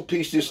to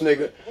two-piece this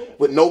nigga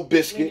with no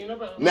biscuit.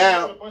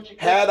 Now,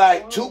 had I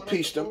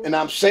two-pieced him, and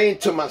I'm saying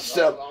to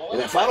myself,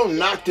 and if I don't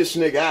knock this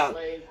nigga out,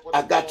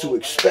 I got to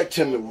expect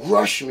him to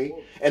rush me,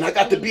 and I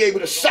got to be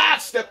able to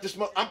sidestep this.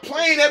 I'm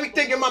playing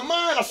everything in my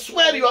mind. I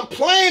swear to you, I'm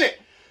playing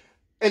it.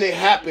 And it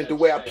happened the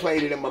way I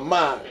played it in my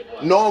mind.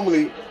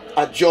 Normally,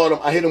 I jawed him.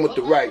 I hit him with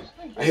the right.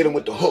 I hit him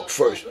with the hook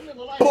first.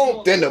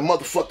 Boom. Then the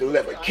motherfucker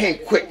left. It came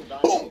quick.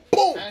 Boom,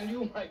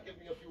 boom.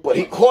 But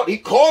he caught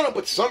him.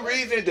 But for some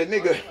reason, the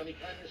nigga,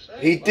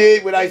 he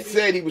did what I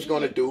said he was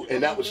going to do,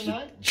 and that was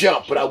to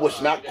jump. But I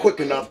was not quick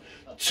enough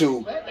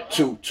to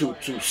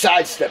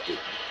sidestep it.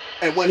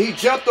 And when he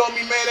jumped on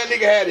me, man, that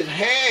nigga had his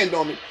hand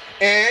on me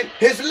and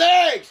his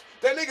legs.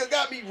 That nigga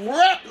got me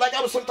wrapped like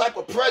I was some type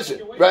of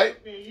present, right?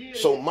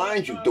 So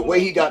mind you, the way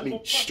he got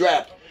me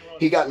strapped,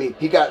 he got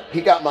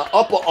my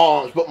upper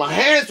arms, but my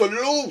hands are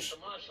loose.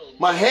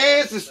 My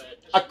hands is,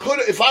 I could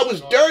have, if I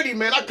was dirty,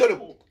 man, I could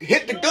have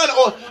hit the gun.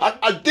 Or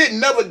I did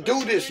never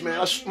do this,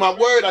 man. My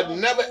word, I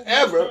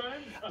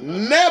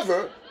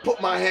never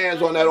put my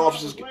hands on that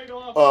officer's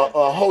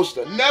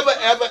holster. Never,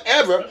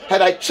 ever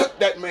had I took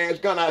that man's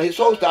gun out of his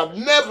holster. I've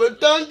never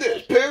done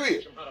this,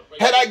 period.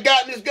 Had I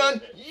gotten his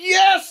gun?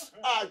 Yes,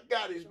 I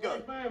got his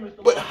gun.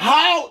 But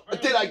how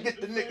did I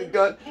get the nigga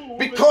gun?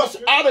 Because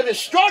out of the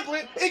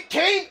struggling, it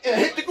came and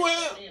hit the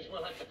ground.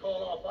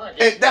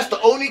 And that's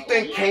the only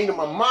thing came to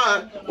my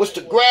mind was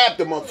to grab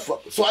the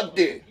motherfucker. So I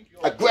did.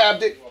 I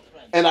grabbed it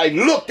and I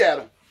looked at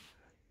him.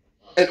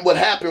 And what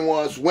happened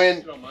was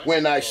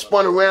when I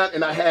spun around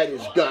and I had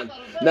his gun.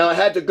 Now I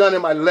had the gun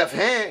in my left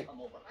hand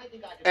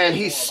and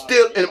he's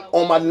still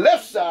on my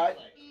left side.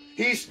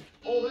 He's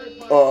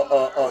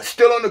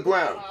still on the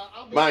ground,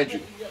 mind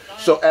you.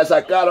 So as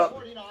I got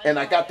up and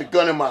I got the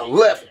gun in my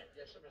left,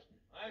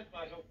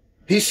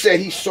 he said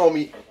he saw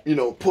me, you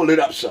know, pull it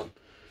up some.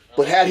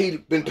 But had he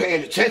been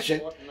paying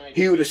attention,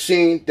 he would have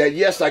seen that,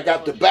 yes, I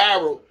got the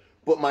barrel,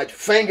 but my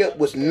finger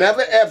was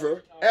never,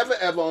 ever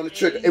on the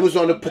trigger. It was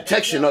on the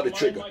protection of the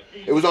trigger.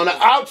 It was on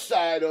the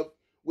outside of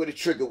where the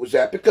trigger was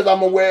at, because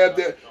I'm aware of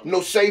there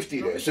no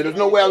safety there. So there's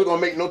no way I was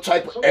going to make no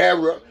type of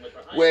error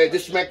where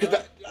this man,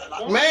 because,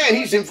 man,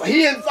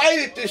 he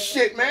invited this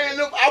shit, man.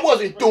 I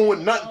wasn't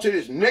doing nothing to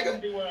this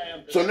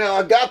nigga. So now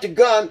I got the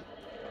gun,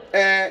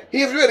 and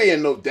he was really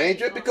in no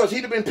danger, because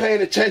he'd have been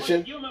paying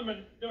attention. He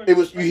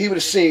would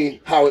have seen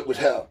how it was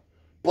held.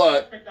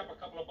 But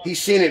he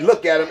seen it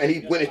look at him, and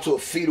he went into a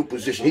fetal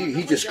position.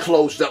 He just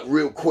closed up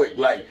real quick.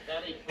 Like,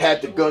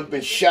 had the gun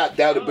been shot,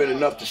 that would have been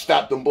enough to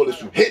stop them bullets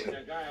from hitting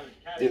him.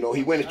 You know,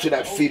 he went into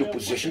that fetal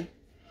position,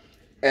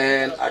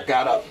 and I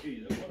got up.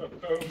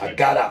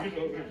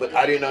 But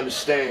I didn't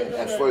understand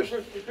at first.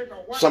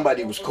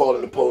 Somebody was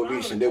calling the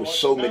police, and there were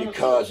so many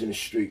cars in the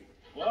street.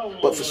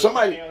 But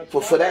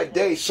for that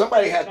day,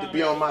 somebody had to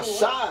be on my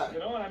side,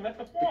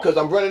 because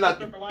I'm running out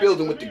the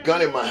building with the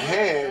gun in my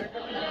hand.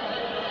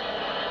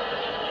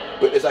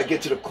 But as I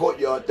get to the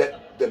courtyard,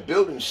 the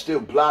building's still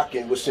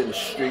blocking what's in the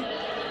street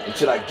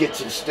until I get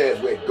to the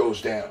stairs where it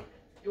goes down.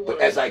 But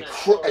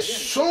as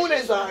soon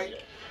as I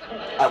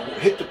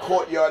hit the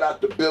courtyard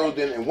out the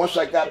building, and once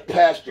I got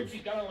past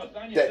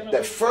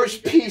that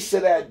first piece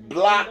of that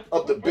block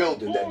of the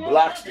building that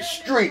blocks the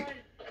street,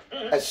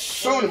 as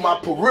soon as my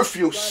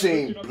peripheral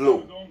scene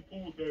blew,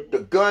 the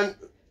gun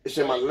is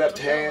in my left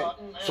hand,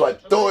 so I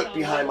throw it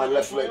behind my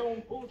left leg.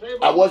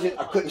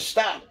 I couldn't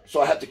stop,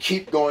 so I had to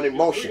keep going in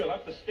motion.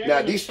 Now,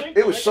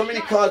 it was so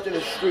many cars in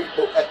the street,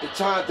 but at the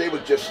time, they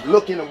were just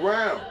looking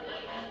around.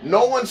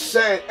 No one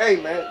said, hey,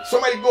 man,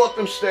 somebody go up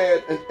them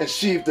stairs and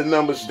see if the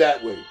number's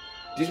that way.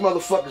 These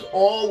motherfuckers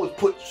all was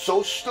put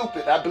so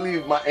stupid. I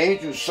believe my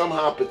angels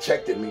somehow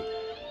protected me,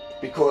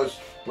 because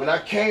when I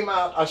came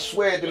out, I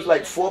swear there was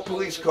like 4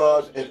 police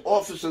cars, and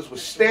officers were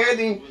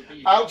standing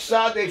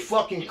outside their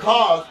fucking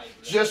cars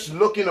just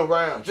looking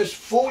around, just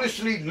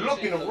foolishly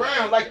looking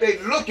around like they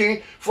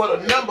looking for the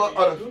number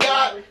of the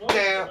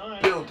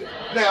goddamn building.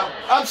 Now,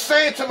 I'm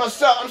saying to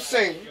myself,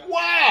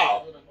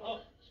 wow.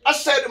 I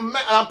said,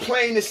 I'm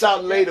playing this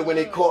out later when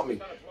they caught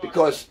me,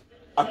 because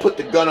I put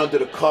the gun under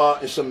the car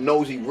and some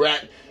nosy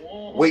rat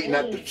waiting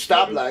at the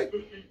stoplight,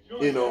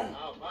 you know,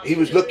 he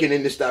was looking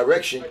in this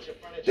direction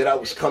that I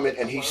was coming,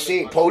 and he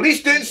seen.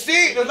 Police didn't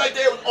see it. It was like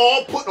they was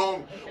all put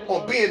on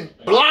being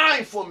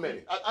blind for a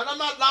minute. And I'm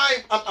not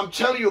lying. I'm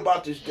telling you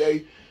about this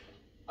day,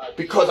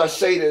 because I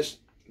say this,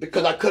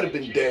 because I could have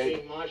been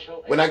dead.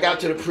 When I got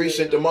to the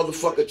precinct, the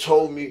motherfucker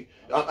told me,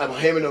 I'm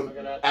hearing him,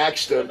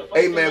 asked him,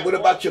 hey man, what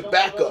about your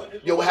backup?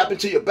 Yo, what happened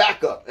to your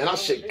backup? And I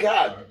said,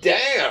 God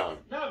damn.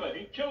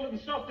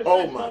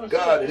 Oh my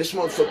God. And this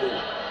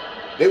motherfucker,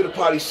 they would have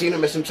probably seen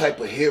him as some type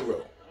of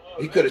hero.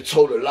 He could have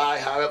told a lie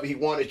however he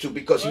wanted to,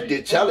 because he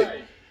did tell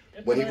it.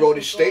 When he wrote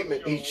his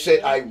statement, he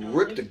said, I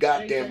ripped the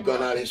goddamn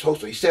gun out of his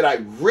holster. He said, I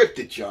ripped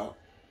it, y'all.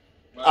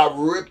 I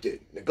ripped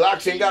it. The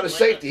Glocks ain't got a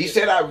safety. He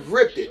said, I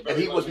ripped it, and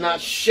he was not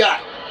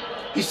shot.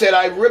 He said,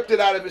 I ripped it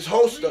out of his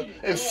holster,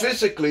 and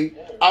physically,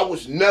 I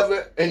was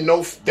never in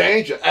no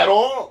danger at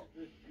all.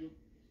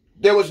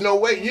 There was no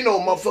way. You know,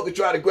 motherfucker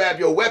try to grab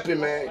your weapon,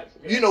 man.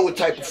 You know what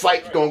type of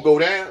fight's gonna go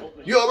down.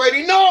 You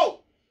already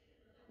know.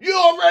 You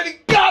already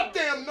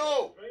goddamn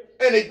know.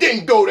 And it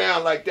didn't go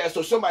down like that.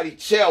 So somebody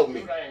tell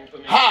me,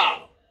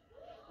 how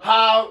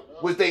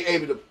was they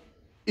able to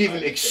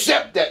even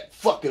accept that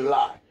fucking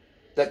lie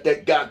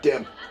that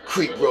goddamn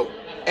creep wrote?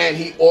 And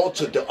he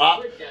altered the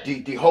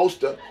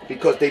holster,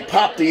 because they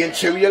popped the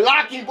interior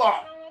locking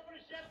bar.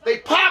 They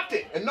popped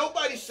it, and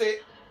nobody said,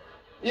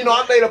 you know,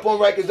 I laid up on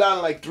Rikers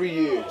Island like 3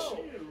 years.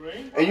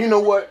 And you know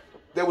what?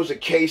 There was a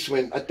case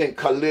when I think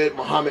Khalid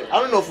Muhammad,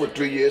 I don't know if it was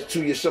 3 years,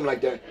 2 years, something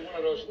like that.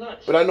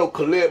 But I know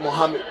Khalid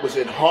Muhammad was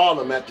in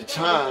Harlem at the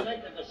time,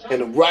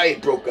 and a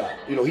riot broke out.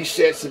 You know, he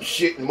said some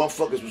shit, and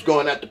motherfuckers was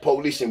going at the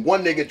police, and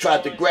one nigga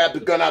tried to grab the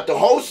gun out the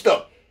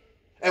holster.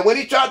 And when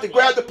he tried to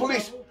grab the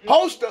police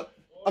holster,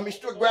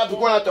 grab the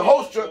gun out the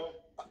holster,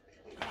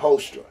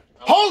 goddammit.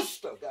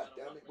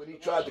 When he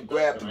tried to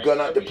grab the gun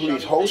out the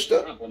police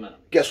holster,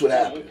 guess what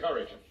happened?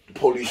 The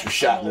police were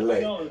shot in the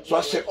leg. So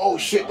I said, oh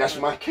shit, that's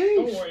my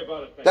case.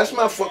 That's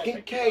my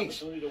fucking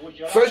case.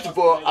 First of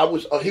all,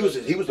 he was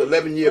an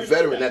 11-year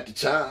veteran at the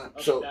time.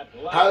 So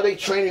how are they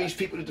training these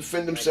people to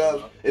defend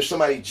themselves if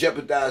somebody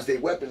jeopardized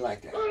their weapon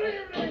like that?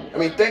 I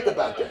mean, think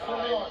about that.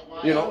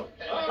 You know?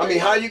 I mean,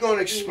 how are you going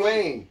to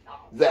explain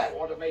that?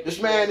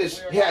 This man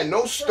he had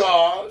no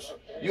scars.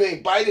 You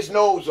ain't bite his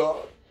nose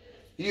off.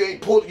 You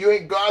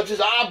ain't gouge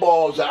his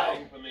eyeballs out.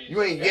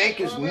 You ain't yank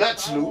his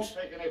nuts loose.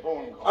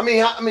 I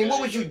mean,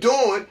 what was you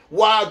doing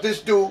while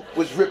this dude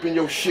was ripping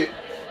your shit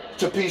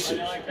to pieces?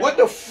 What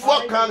the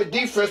fuck kind of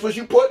defense was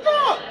you putting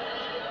up?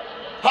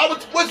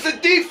 What's the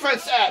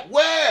defense at?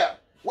 Where?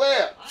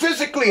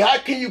 Physically, how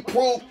can you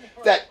prove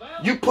that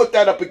you put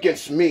that up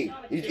against me?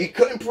 He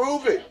couldn't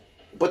prove it.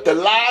 But the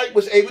lie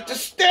was able to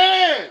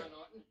stand.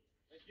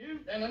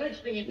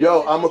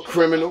 Yo, I'm a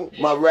criminal.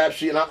 My rap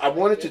sheet, and I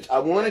wanted to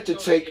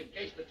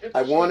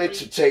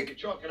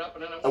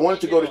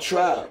go to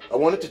trial. I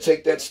wanted to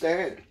take that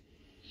stand.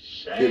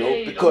 You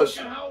know, because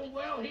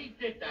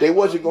they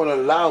wasn't going to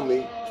allow me,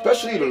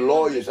 especially the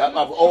lawyers. I've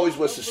always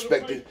was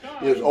suspected,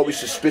 you know, always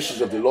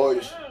suspicious of the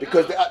lawyers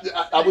because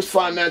I was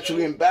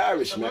financially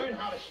embarrassed, man.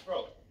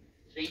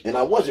 And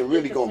I wasn't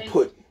really going to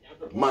put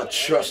my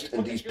trust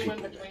in these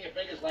people, man.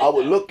 I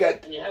would look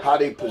at how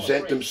they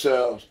present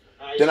themselves.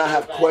 Then I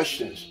have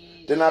questions.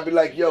 Then I'd be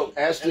like, yo,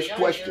 ask this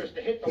question.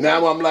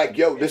 Now I'm like,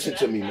 yo, listen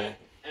to me, man.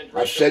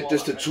 I said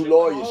this to 2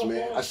 lawyers,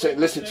 man. I said,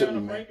 listen to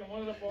me, man.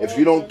 If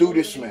you don't do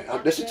this, man,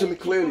 listen to me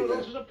clearly,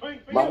 man.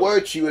 My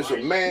word to you is a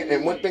man,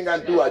 and one thing I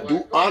do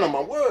honor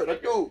my word. I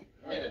do.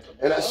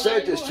 And I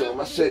said this to him.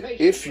 I said,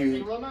 if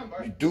you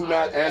do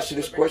not answer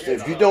this question,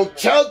 if you don't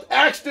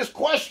ask this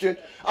question,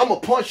 I'm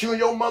going to punch you in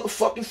your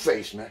motherfucking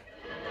face, man.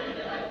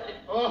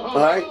 All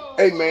right?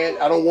 Hey, man,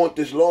 I don't want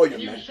this lawyer,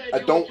 man. I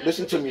don't.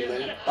 Listen to me,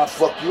 man. I'll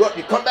fuck you up.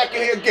 You come back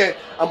in here again,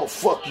 I'm going to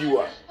fuck you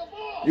up.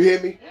 You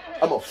hear me?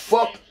 I'm going to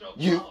fuck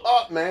you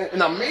up, man.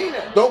 And I mean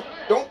that.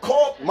 Don't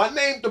call my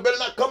name. Better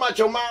not come out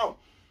your mouth.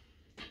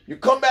 You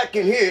come back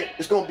in here,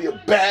 it's going to be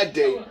a bad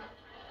day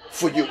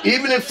for you.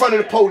 Even in front of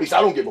the police,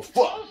 I don't give a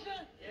fuck.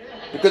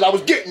 Because I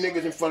was getting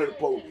niggas in front of the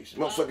police.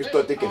 Motherfuckers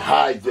thought they can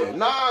hide there.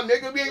 Nah,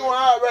 nigga, we ain't going to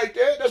hide right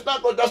there. That's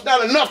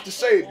not enough to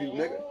save you,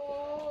 nigga.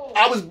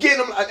 I was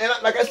getting them, and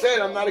like I said,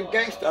 I'm not a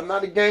gangster. I'm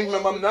not a gang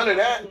member. I'm none of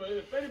that.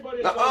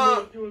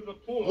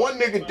 One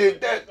nigga did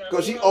that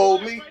because he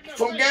owed me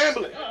from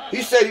gambling.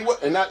 He said he was,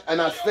 and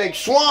I think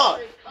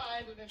Swan,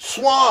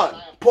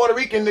 Puerto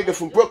Rican nigga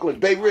from Brooklyn,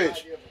 Bay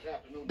Ridge,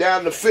 down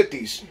in the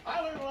 50s.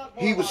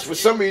 He was, for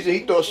some reason, he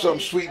thought something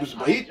sweet was,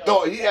 and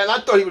I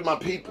thought he was my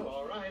people.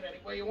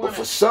 But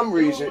for some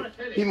reason,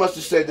 he must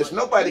have said this.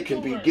 Nobody can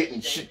be getting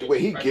shit the way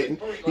he getting.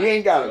 He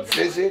ain't got a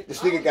visit. This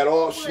nigga got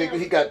all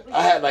sneakers.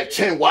 I had like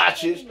 10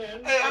 watches.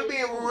 Hey, I'm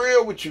being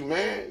real with you,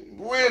 man.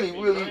 Really,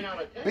 really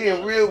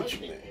being real with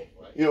you, man.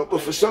 You know,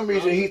 but for some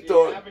reason he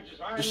thought,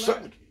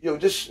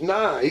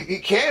 he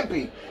can't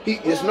be.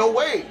 There's no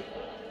way.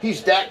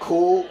 He's that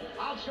cool.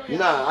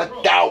 Nah,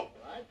 I doubt.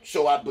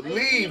 So I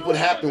believe what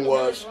happened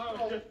was,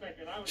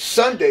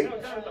 Sunday,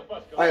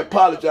 I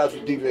apologize for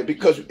deviating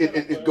because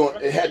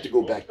it had to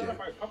go back there.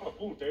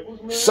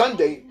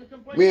 Sunday,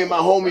 me and my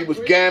homie was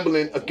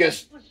gambling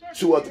against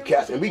 2 other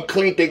cats, and we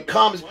cleaned their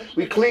comments,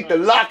 we cleaned the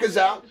lockers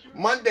out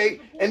Monday,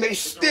 and they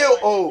still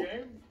owed.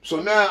 So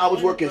now I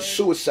was working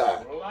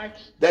suicide.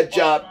 That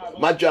job,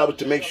 my job was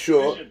to make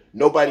sure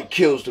nobody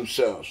kills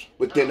themselves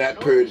within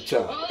that period of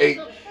time.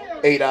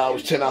 8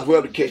 hours, 10 hours,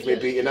 whatever the case may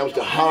be, and that was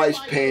the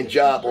highest paying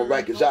job on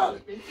Rikers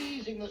Island.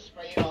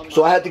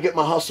 So I had to get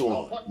my hustle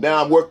on.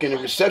 Now I'm working in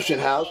a reception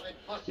house.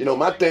 You know,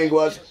 my thing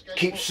was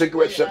keep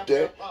cigarettes up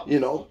there, you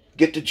know,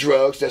 get the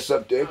drugs that's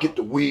up there, get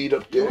the weed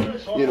up there,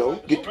 you know,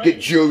 get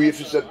jewelry if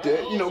it's up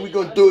there. You know, we're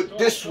going to do it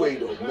this way,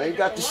 though, man. You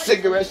got the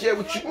cigarettes, yeah,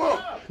 what you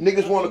want?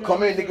 Niggas want to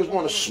come in, niggas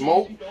want to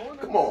smoke.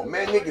 Come on,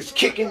 man, niggas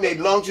kicking their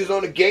lungs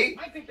on the gate.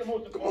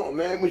 Come on,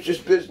 man, it's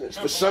just business.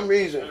 For some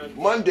reason,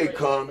 Monday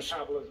comes,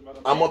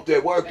 I'm up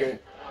there working,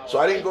 so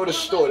I didn't go to the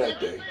store that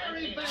day.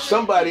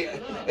 Somebody,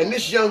 and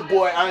this young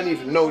boy, I didn't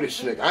even know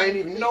this nigga. I didn't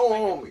even know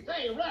homie.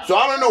 So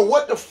I don't know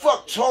what the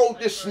fuck told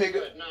this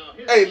nigga,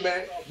 hey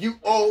man, you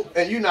owe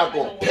and you're not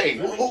going to pay.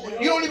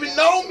 You don't even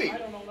know me.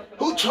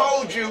 Who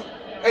told you,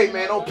 hey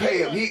man, don't pay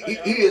him.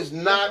 He is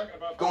not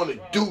going to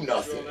do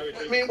nothing.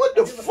 I mean, what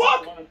the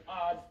fuck?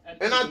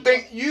 And I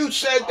think you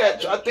said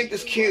that. I think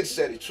this kid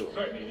said it to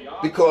him.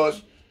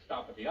 Because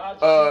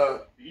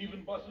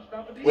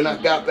when I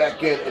got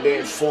back in and they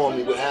informed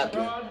me what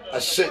happened, I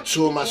sent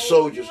 2 of my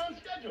soldiers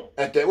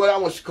at that, I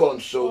want to call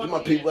them soldiers, my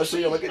people. I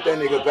said, yo, man, get that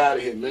nigga up out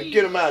of here, man.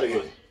 Get him out of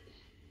here.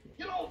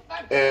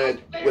 And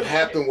what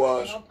happened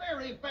was,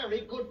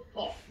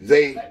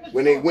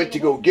 when they went to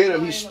go get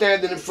him, he's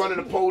standing in front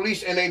of the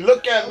police, and they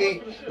look at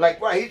me like,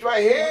 right, he's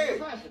right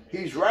here.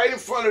 He's right in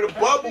front of the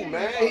bubble,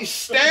 man. He's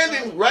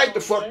standing right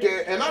the fuck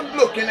there, and I'm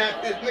looking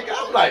at this nigga.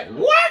 I'm like,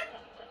 what?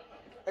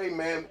 Hey,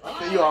 man,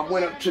 I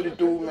went up to the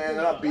dude, man,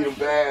 and I beat him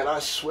bad. I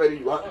swear to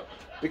you.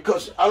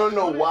 Because I don't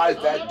know why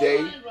that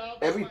day,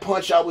 every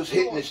punch I was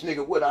hitting this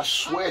nigga with, I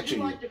swear to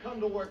you,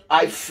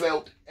 I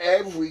felt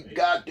every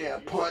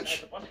goddamn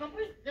punch.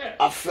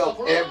 I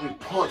felt every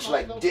punch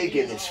like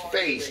digging his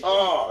face,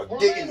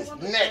 digging his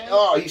neck.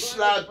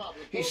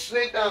 He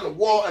slid down the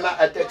wall, and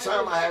at that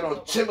time I had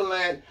on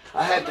Timberland,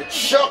 I had the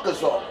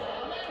chuckers on.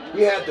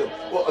 We had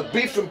the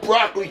beef and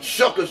broccoli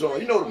chuckers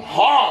on, you know, them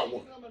hard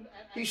ones.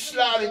 He's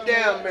sliding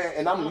down, man,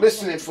 and I'm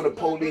listening for the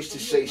police to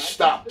say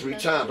stop 3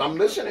 times. I'm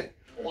listening.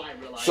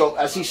 So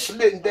as he's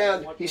sliding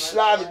down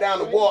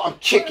the wall, I'm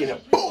kicking him.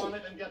 Boom,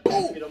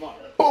 boom,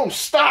 boom,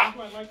 stop.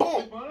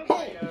 Boom,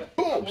 boom,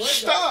 boom,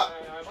 stop.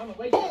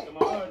 Boom,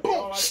 boom,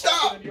 boom,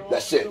 stop.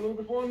 That's it.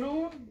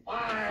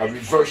 I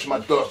reversed my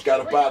thoughts,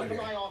 got up out of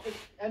there.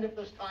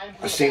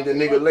 I seen the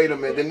nigga later,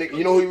 man. The nigga,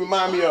 you know who he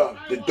remind me of?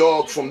 The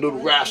dog from Little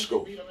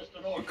Rascal.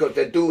 Because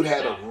that dude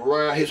had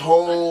his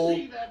whole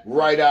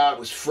right eye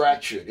was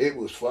fractured. It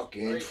was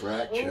fucking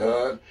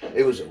fractured.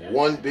 It was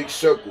one big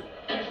circle.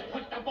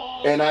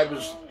 And I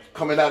was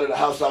coming out of the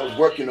house I was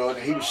working on,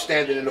 and he was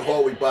standing in the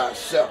hallway by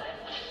himself.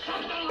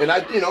 And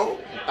I don't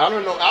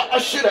know, I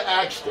should have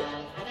asked him.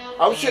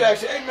 I should have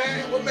asked him, hey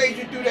man, what made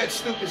you do that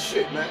stupid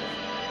shit, man?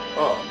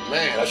 Oh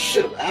man, I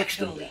should have asked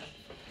him that.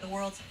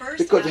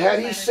 Because had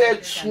he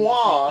said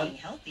Swan,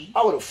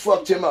 I would have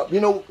fucked him up. You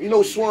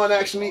know Swan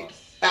asked me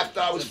after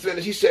I was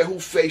finished, he said,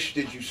 whose face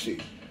did you see?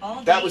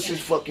 That was his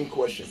fucking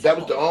question. That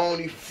was the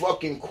only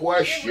fucking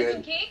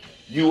question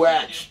you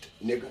asked,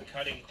 nigga.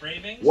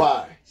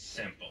 Why?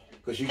 Simple.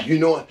 Because you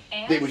know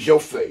it was your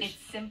face.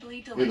 It's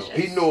simply delicious.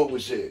 He knew it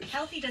was his.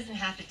 Healthy doesn't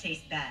have to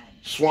taste bad.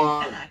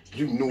 Swan, in fact,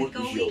 you knew it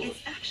was yours. It's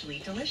actually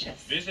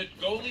delicious. Visit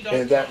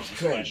and that's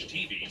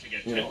crazy.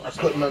 I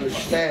couldn't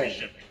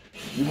understand.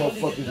 You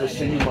motherfuckers that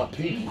say you my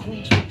people.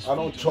 I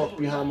don't talk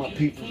behind my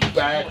people's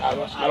back.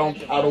 I don't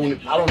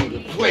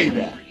even play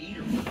that.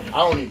 I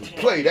don't even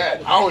play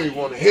that. I don't even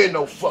want to hear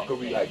no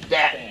fuckery like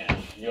that.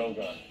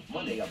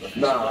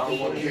 Nah, I don't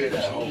want to hear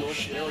that whole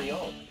shit.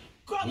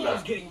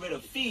 Nah.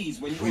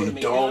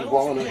 We don't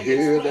want to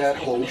hear that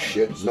whole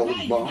shit no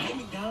more.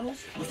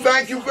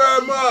 Thank you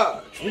very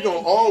much. We're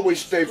going to always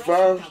stay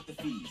firm.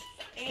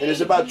 And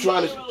it's about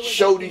trying to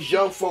show these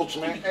young folks,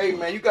 man, hey,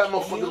 man, you got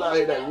motherfuckers out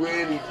here that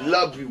really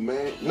love you,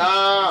 man.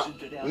 Nah,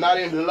 I'm not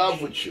in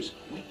love with you.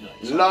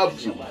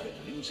 Love you.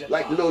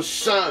 Like little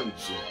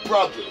sons and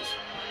brothers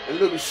and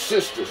little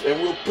sisters.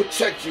 And we'll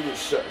protect you as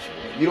such,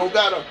 man. You don't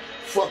got to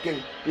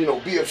fucking,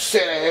 be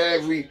upset at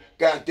every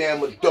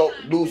goddamn adult,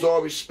 lose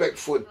all respect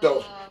for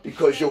adults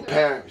because your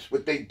parents,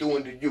 what they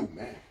doing to you,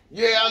 man.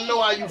 Yeah, I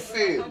know how you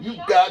feel. You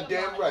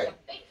goddamn right.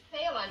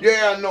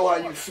 Yeah, I know how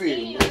you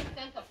feel, man.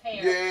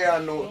 Yeah,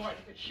 I know.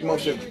 You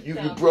must have, you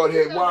brought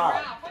here,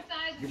 why?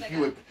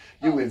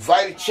 You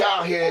invited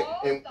child here,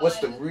 and what's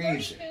the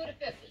reason?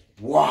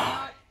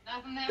 Why?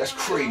 That's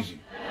crazy.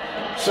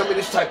 Some of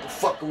this type of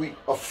fuckery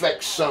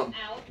affects some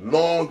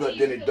longer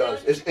than it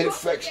does. It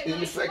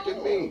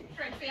affected me.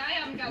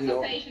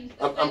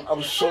 I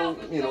was so,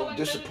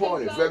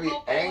 disappointed, very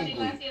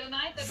angry.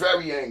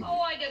 Very angry.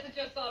 Oh, I guess it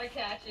just sort of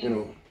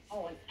catching.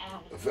 Oh, and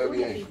Alice,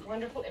 very angry.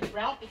 Wonderful if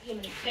Ralph became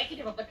an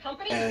executive of the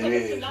company. And it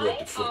is what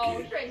the fuck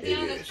it is. Trixie,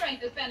 on the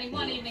strength of spending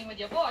one evening with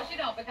your boss, you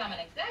don't become an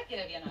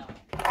executive,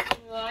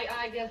 Well,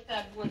 I guess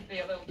that would be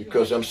a little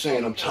because I'm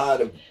saying I'm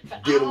tired of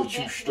dealing with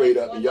you straight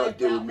up and y'all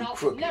deal with me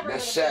crooked.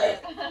 That's sad.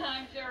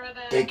 I'm sure of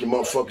that. Thinking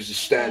motherfuckers to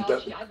stand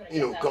up,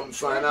 come and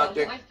find out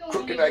they're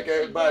crooked like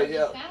everybody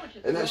else.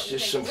 And that's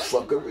just some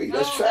fuckery.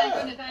 That's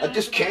sad. I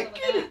just can't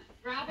get it.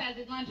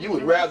 You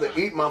would rather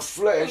eat my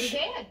flesh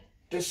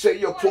than say,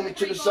 yo, pull me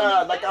to the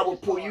side like I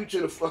would pull you to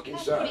the fucking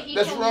side.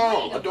 That's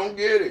wrong. I don't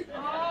get it.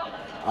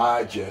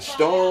 I just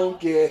don't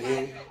get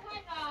it.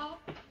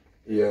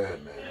 Yeah,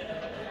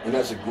 man. And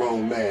as a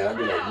grown man, I'd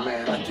be like,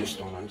 man, I just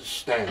don't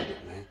understand it,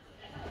 man.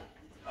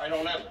 I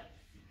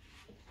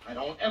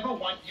don't ever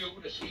want you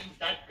to see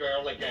that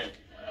girl again.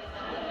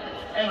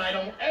 And I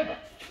don't ever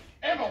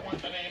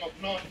want the name of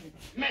Norton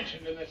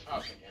mentioned in this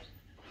house again.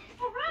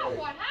 Oh, Ralph,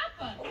 what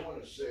happened? I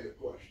want to say a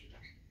question.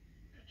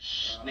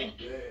 Sneak.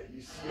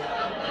 You see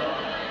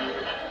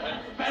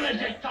how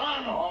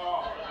Benedictano.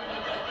 Oh,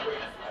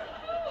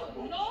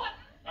 Norton.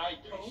 I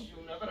told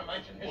you never to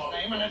mention his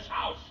name in this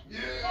house. Yeah.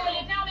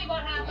 Will you tell me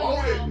what happened?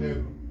 Own it, Ralph?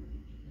 nigga.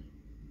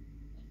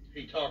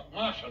 He talked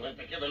Marshall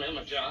into giving him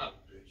a job.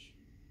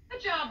 A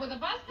job with a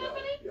bus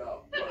company? Yeah.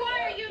 Then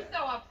why are you so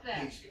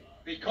upset?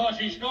 Because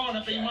he's going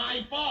to be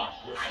my boss.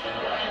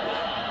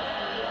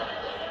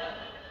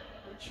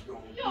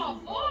 Your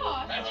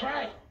boss? That's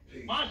right.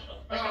 Marshall,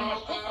 making him a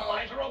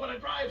supervisor over the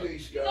drivers.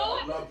 Please,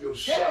 God, love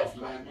yourself,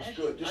 man. It's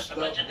good. This Not to stuff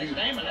mention you his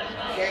name in this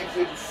house. can't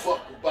give a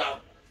fuck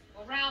about.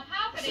 Well, Ralph,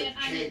 how could it?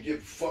 Can't give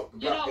a fuck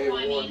you about know who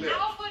I everyone mean. there.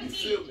 How could You he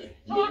feel me?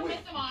 talk You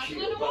Mr. Marshall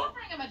care into about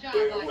offering him a job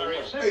everyone. like Very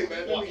that? simple. Hey, man,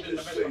 let me Walks into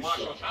just Mr. say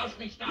Marshall's something. house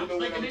and he stops You know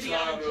what making I'm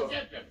idiotic tired of?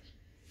 suggestions.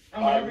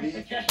 And with every need-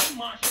 suggestion,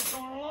 Marshall's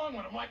going along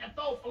with him like a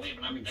dope,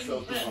 believing everything Fell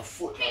he through my says.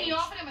 foot. And you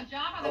offered him a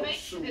job on the I was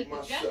basis of his suing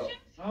myself.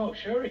 suggestions? Oh,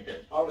 sure he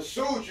did. I would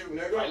sue you,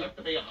 nigga. I live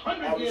to be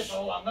 100 years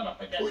old. I'll never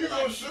forget Who you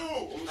that. gonna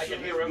sue? I can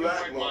hear every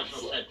word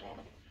Marshall said to him.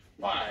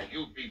 Why,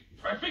 you'd be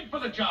perfect for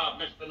the job,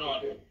 Mr.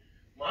 Norton.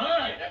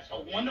 My, that's a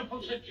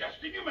wonderful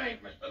suggestion you made,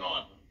 Mr.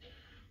 Norton.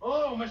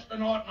 Oh, Mr.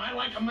 Norton, I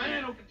like a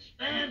man who can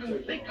stand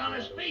and think on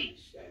his feet.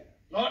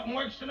 Norton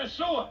works in a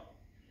sewer.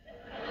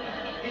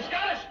 He's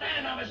got to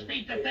stand on his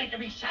feet to think.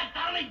 If he sat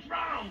down, he'd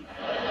drown.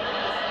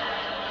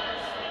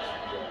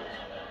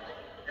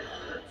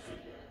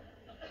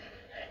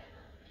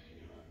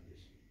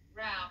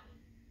 Ralph,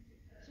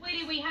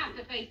 sweetie, we have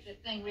to face this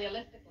thing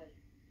realistically.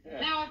 Yeah.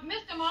 Now, if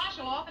Mr.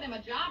 Marshall offered him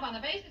a job on the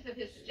basis of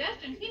his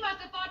suggestions, he must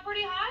have thought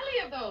pretty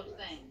highly of those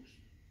things.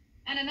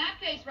 And in that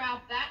case,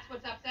 Ralph, that's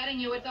what's upsetting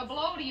you. It's a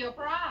blow to your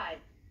pride.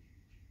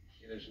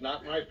 It is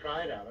not my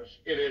pride, Alice.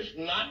 It is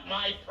not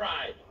my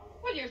pride.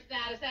 Well, your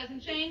status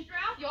hasn't changed,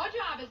 Ralph. Your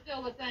job is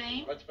still the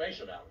same. Let's face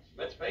it, Alice.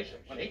 Let's face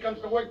it. When he comes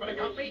to work for the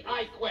company,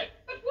 I quit.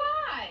 But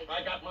why?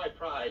 I got my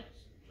pride.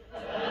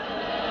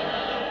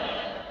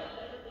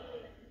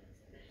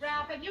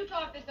 Ralph, have you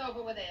talked this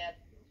over with Ed?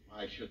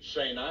 I should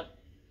say not.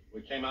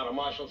 We came out of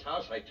Marshall's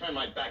house, I turned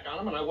my back on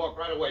him, and I walked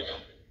right away from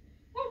him.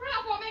 Well,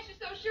 Ralph, what makes you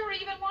so sure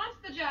he even wants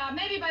the job?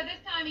 Maybe by this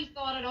time he's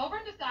thought it over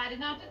and decided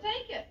not to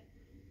take it.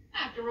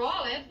 After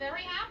all, Ed's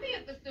very happy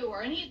at the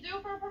sewer, and he's due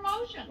for a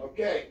promotion.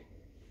 Okay.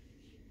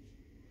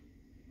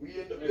 We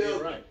in the Maybe building.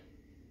 you're right.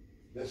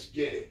 Let's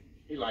get it.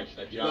 He likes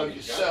that You job. know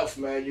he's yourself,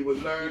 man. You would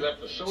got. learn He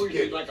left the to sewer,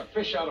 get he's like it. a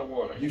fish out of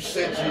water. You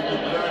said you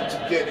would learn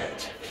to get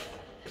it.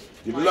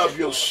 You love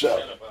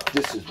yourself.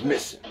 This is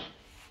missing.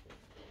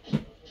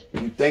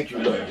 You think you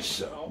love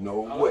yourself.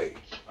 No way.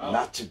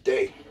 Not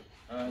today.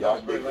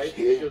 Y'all niggas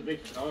here, Excuse me.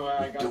 Oh,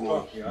 I you got to doing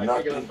talk to you. I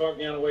nothing, figured I'd talk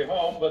to you on the way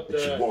home, but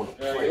but you want to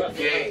play left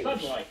me games.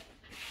 sudden like.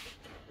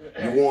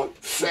 You want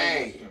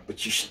fame,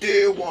 but you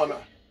still want to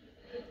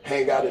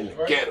hang out in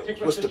the ghetto.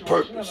 What's the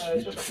purpose?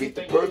 You defeat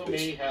the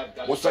purpose.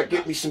 Once I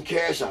get me some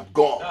cash, I'm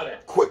gone.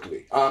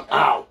 Quickly. I'm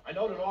out.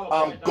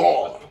 I'm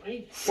gone.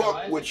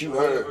 Fuck what you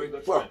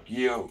heard. Fuck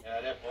you.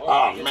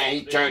 Oh, man,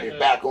 he turned it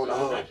back on the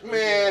hood.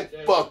 Man,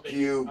 fuck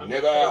you,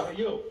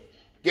 nigga.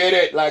 Get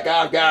it like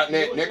I've gotten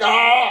it, nigga.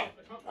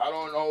 I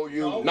don't owe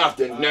you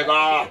nothing,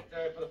 nigga.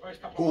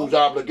 Who's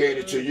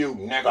obligated to you,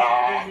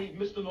 nigga?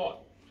 Mr. Norton.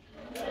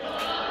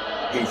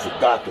 He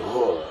forgot the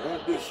hood.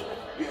 Ain't this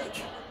a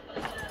bitch?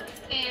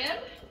 Ed?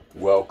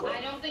 Welcome.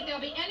 I don't think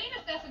there'll be any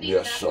necessity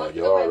Yes, for sir. that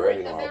You whatsoever. already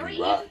It's a know I'll very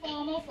be right.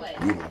 informal place.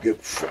 We don't give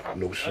a fuck.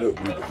 No slip.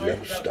 We would never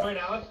That's stop. right,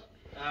 Alice.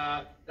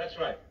 That's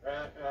right.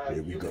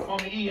 Here we you go. can call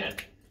me Ian.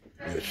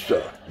 Yes,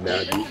 sir. Now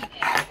you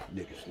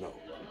niggas know.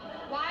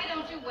 Why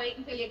don't you wait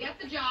until you get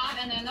the job,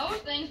 and then those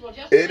things will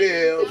just... It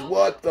is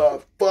what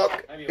the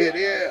fuck it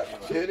is.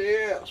 It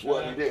is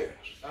what it is.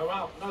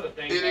 Ralph, another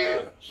thing. It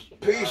is.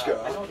 Peace, I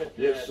God. know that,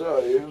 Yes, sir.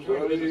 It is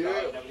during what it business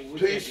hours and is. everything, we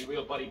can't Peace. be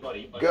real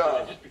buddy-buddy, but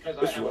God, just because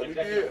I it's have what an it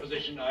executive is.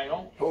 position, I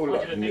don't Hold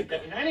want up, you to think nigga.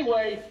 that in any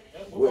way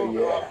Where we're going you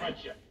to our at?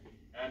 friendship.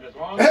 And as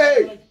long as Hey,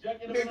 you're an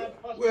executive in nigga,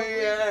 that bus where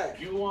you company,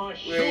 at? you are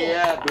sure Where you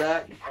at,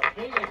 Black? of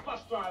being a bus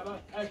driver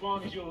as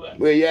long as you live.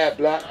 Where you at,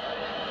 Black?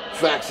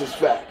 Facts is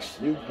facts.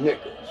 You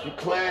niggas. You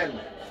clan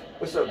men.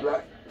 What's up,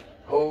 Black?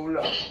 Hold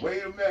up.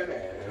 Wait a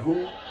minute.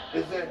 Who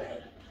is in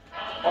it?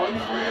 Are you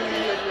really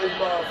in this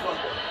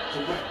motherfucker to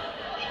win?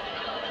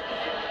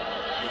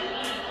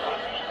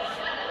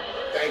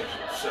 Thank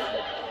you,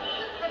 sir.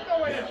 Let's go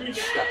away, Now you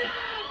stop.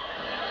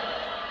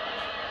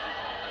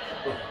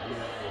 Oh,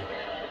 man.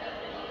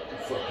 I'm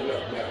fucking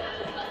up now.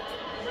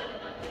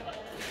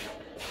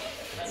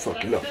 I'm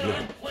fucking up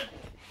now.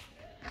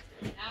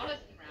 Now listen,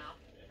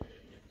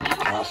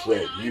 Ralph. I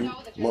said, you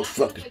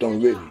motherfuckers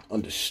don't really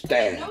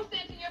understand. No sense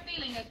in your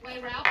feeling this way,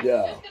 Ralph.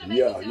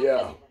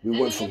 Yeah. We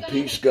went from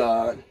peace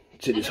God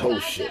to this whole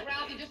shit.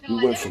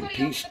 We went from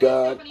peace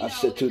God, I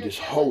said, to this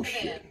whole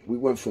shit. We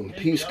went from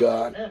peace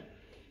God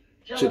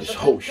to this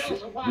whole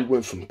shit. We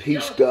went from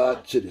peace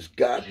God to this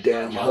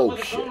goddamn whole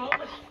shit.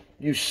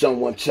 You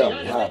someone tell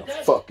me how the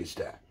fuck is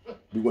that?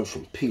 We went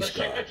from peace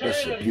God.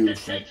 That's a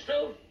beautiful,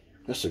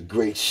 that's a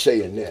great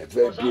saying there.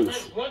 Very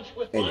beautiful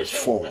in its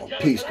form.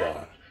 Peace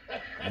God.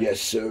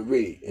 Yes,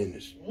 sirree, in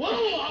this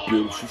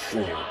beautiful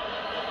form.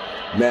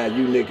 Now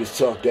you niggas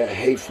talk that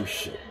hateful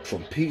shit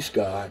from peace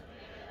God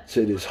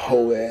to this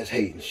whole ass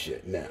hating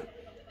shit now.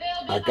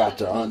 I got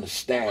to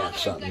understand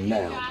something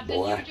now,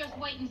 boy.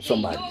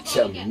 Somebody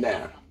tell me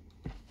now.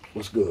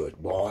 What's good,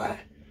 boy?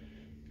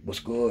 What's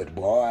good,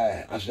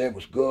 boy? I said,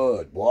 what's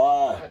good,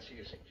 boy?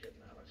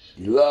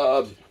 You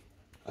love,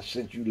 I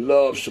said you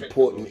love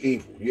supporting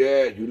evil.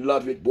 Yeah, you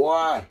love it,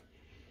 boy.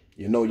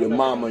 You know your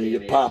mama and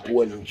your papa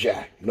wasn't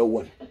jack. No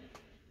one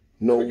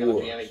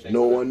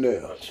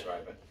else.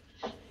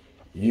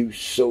 You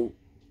so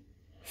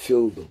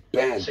feel the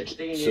bandit,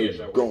 so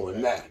you're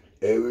going that.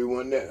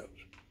 Everyone else.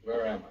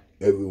 Where am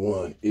I?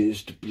 Everyone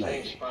is to Same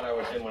blame. spot I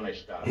was in when I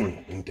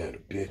started. Ain't that a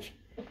bitch?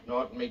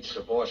 Norton meets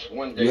the boss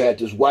one day. You had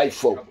this white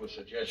folk Couple of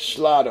suggestions.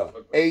 slaughter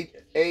Look, 8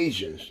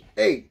 Asians.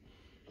 8.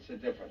 What's the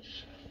difference?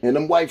 And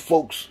them white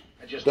folks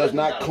I just does haven't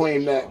not got it.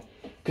 claim that,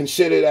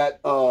 consider that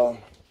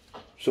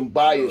some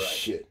biased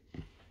shit.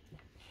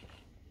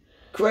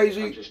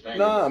 Crazy?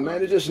 Nah, man,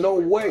 there's just no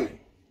way.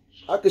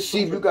 I could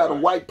see if you got a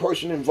white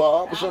person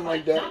involved or something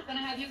like that. Not gonna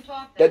have you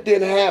talk That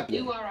didn't happen.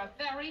 You are a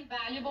very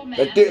valuable man.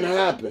 That didn't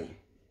happen.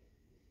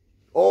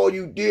 All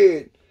you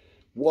did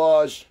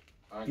was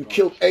you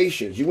killed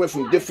Asians. You went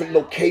from different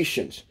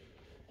locations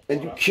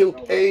and you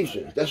killed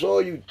Asians. That's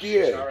all you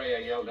did. Sorry I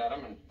yelled at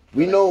him.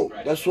 We know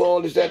that's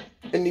all is that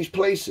in these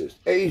places.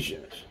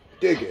 Asians.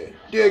 Dig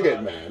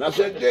it, man. I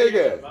said dig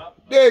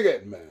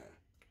it, man.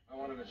 I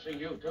wanted to see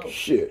you too.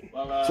 Shit.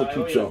 Well, That's what I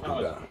you owe you talking an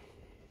about.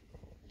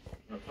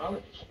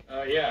 Apologies.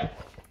 Yeah.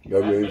 You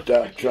already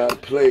start trying to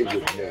play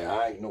with me.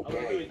 I ain't no I was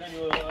really game. thinking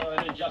you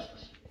an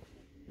injustice.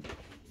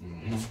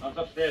 I was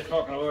upstairs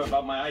talking to her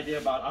about my idea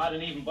about odd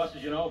and even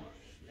buses, you know,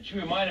 and she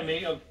reminded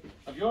me of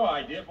your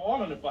idea for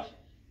alternate buses.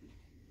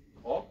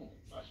 Alternate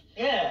buses?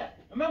 Yeah.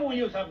 Remember when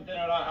you was having dinner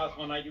at our house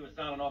one night, you were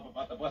sounding off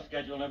about the bus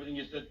schedule and everything,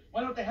 you said,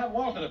 why don't they have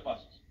alternate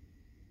buses?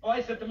 Well,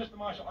 I said to Mr.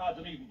 Marshall, odds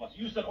and even bucks.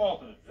 You said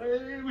alternate.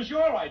 It was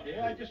your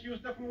idea. I just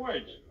used different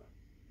words.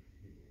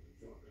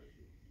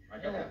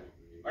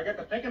 I got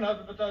to thinking of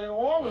it, but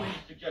all of these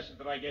suggestions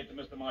that I gave to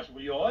Mr. Marshall were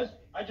yours.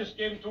 I just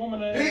gave them to him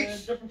in a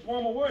different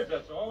form of words,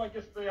 that's all. I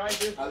guess the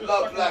idea is... I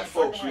love black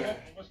folks, man.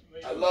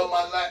 I love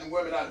my Latin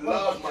women. I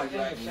love my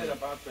Latin women.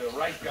 About the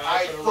right guy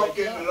I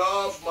fucking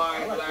love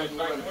my Latin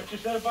women. What you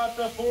said about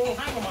the poor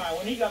Hagemeyer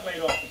when he got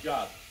laid off the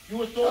job. You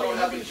were I don't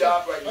have a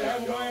job right now,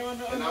 y'all.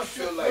 And I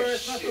feel like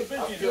shit.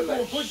 I feel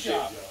like shit,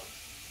 y'all.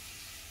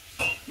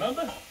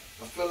 Remember?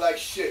 I feel like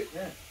shit.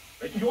 Yeah.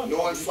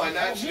 Knowing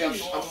financially I'm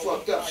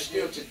fucked up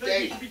still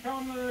today. You should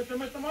come to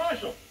Mr.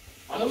 Marshall.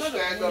 I'm a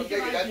stand-up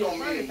nigga, that don't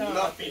mean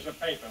nothing. Piece of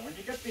paper. When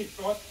you get these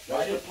thoughts,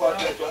 that's the part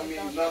that don't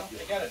mean nothing.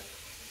 Forget it.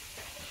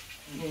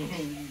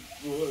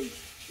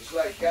 It's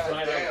like,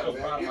 goddamn,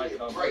 man, give me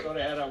a break. I thought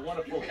I had a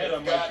wonderful Give me head a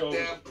on my shoulders.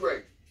 goddamn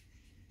break.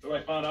 So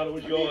I found out it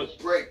was I need yours.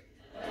 a break.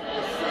 I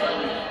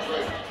need a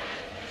break.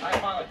 I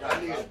apologize.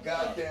 I need a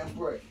goddamn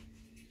break.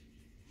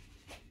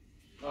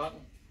 Martin?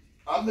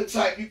 I'm the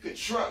type you can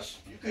trust.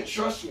 You can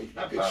trust me. You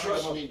can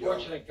trust me, the yo. most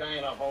fortunate guy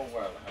in the whole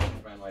world to have a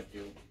friend like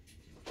you.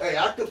 Hey,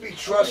 I could be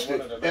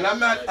trusted, and I'm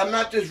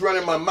not just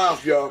running my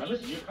mouth, y'all. Now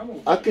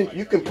listen,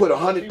 You can put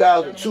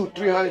 100,000, 200,000,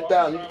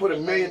 300,000. You can put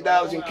 $1 million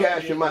in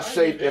cash in my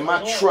safe, in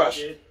my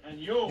trust.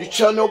 You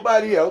tell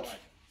nobody else.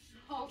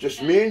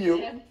 Just me and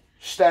you.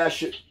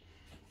 Stash it,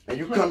 and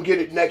you come get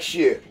it next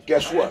year.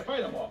 Guess what?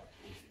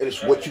 It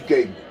is what you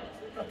gave me,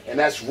 and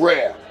that's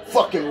rare,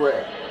 fucking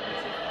rare.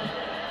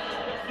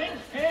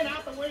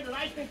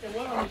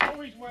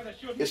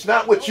 It's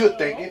not what you're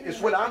thinking. It's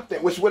what I'm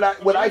thinking. It's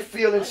what I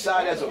feel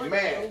inside as a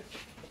man,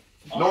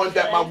 knowing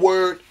that my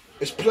word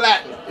is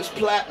platinum. It's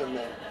platinum,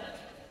 man.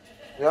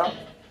 Yeah,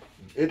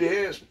 it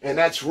is, and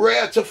that's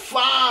rare to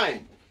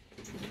find.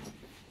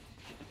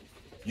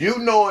 You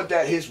knowing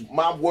that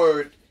my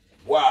word.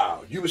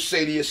 Wow, you would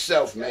say to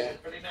yourself, man.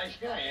 Pretty nice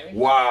guy, ain't he?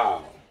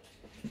 Wow.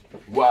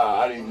 Wow,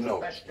 I didn't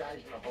know. Best guys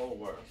in the whole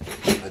world.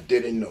 I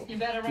didn't know.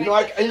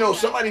 You know,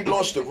 somebody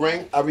lost the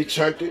ring. I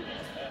returned it.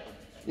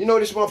 You know,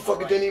 this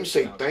motherfucker didn't even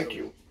say thank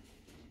you.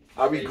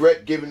 I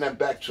regret giving that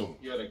back to him.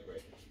 You're the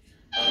great.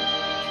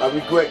 I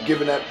regret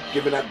giving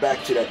that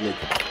back to that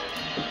nigga.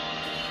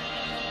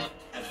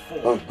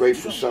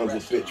 Ungrateful son of a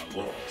bitch,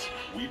 bro.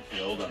 We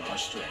build on our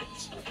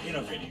strengths,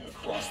 innovating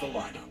across the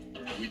lineup.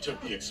 We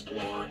took the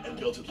Explorer and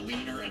built it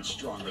leaner and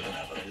stronger than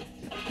ever.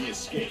 The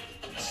Escape,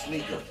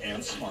 sleeker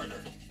and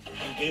smarter.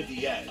 And gave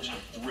the Edge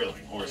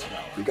thrilling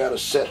horsepower. We gotta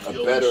set a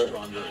better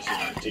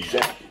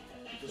example.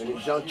 And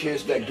these young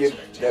kids that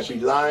be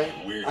lying,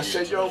 I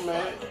said, yo,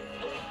 man,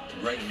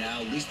 right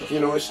now, at least you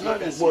know, it's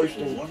nothing worse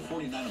than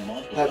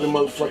having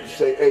motherfuckers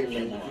say, hey,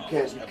 man,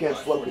 you can't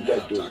fuck with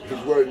that dude. His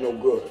word no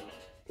good.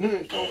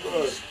 It's no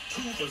good.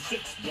 2 for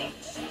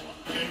 $6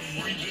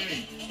 every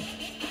day.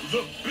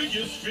 The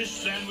biggest fish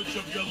sandwich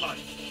of your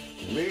life.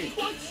 Me.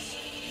 What?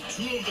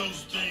 2 of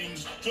those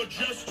things for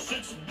just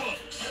 $6.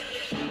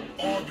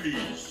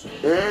 Arby's.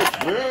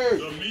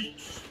 The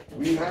meat.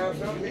 We have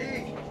the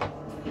meat.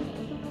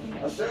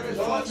 I said it's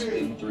Arby's.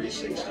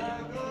 360.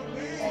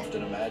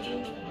 Often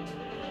imagined,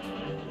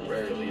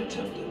 rarely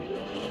attempted.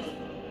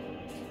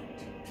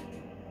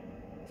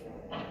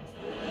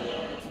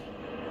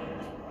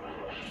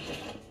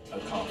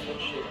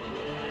 Accomplished.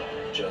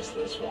 Just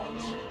this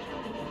once.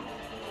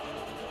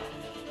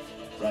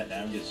 Right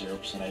now, get 0%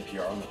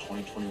 APR on the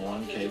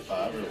 2021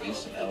 K5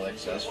 release and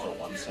LXS for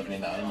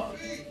 $179 a month.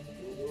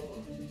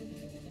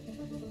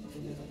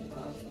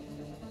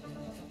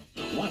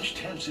 Watch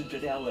Tamsin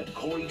Fidel and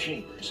Corey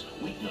Chambers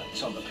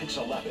weeknights on the Pix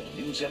 11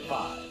 News at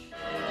 5.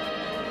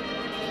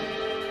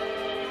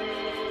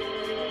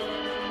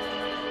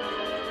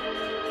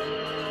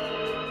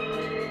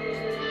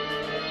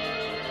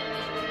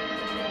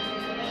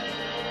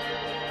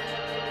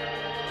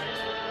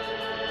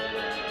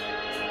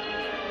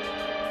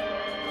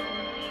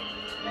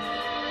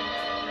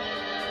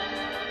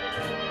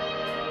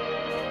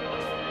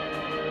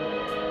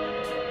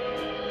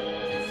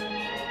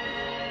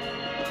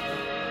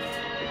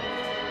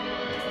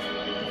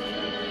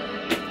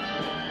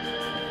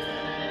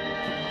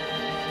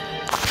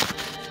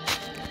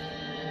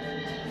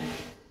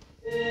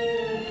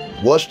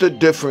 What's the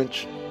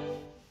difference?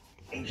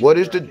 What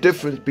is the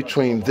difference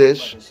between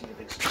this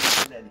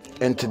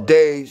and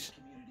today's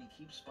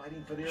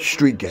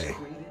street game?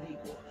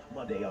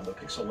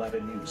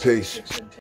 Peace.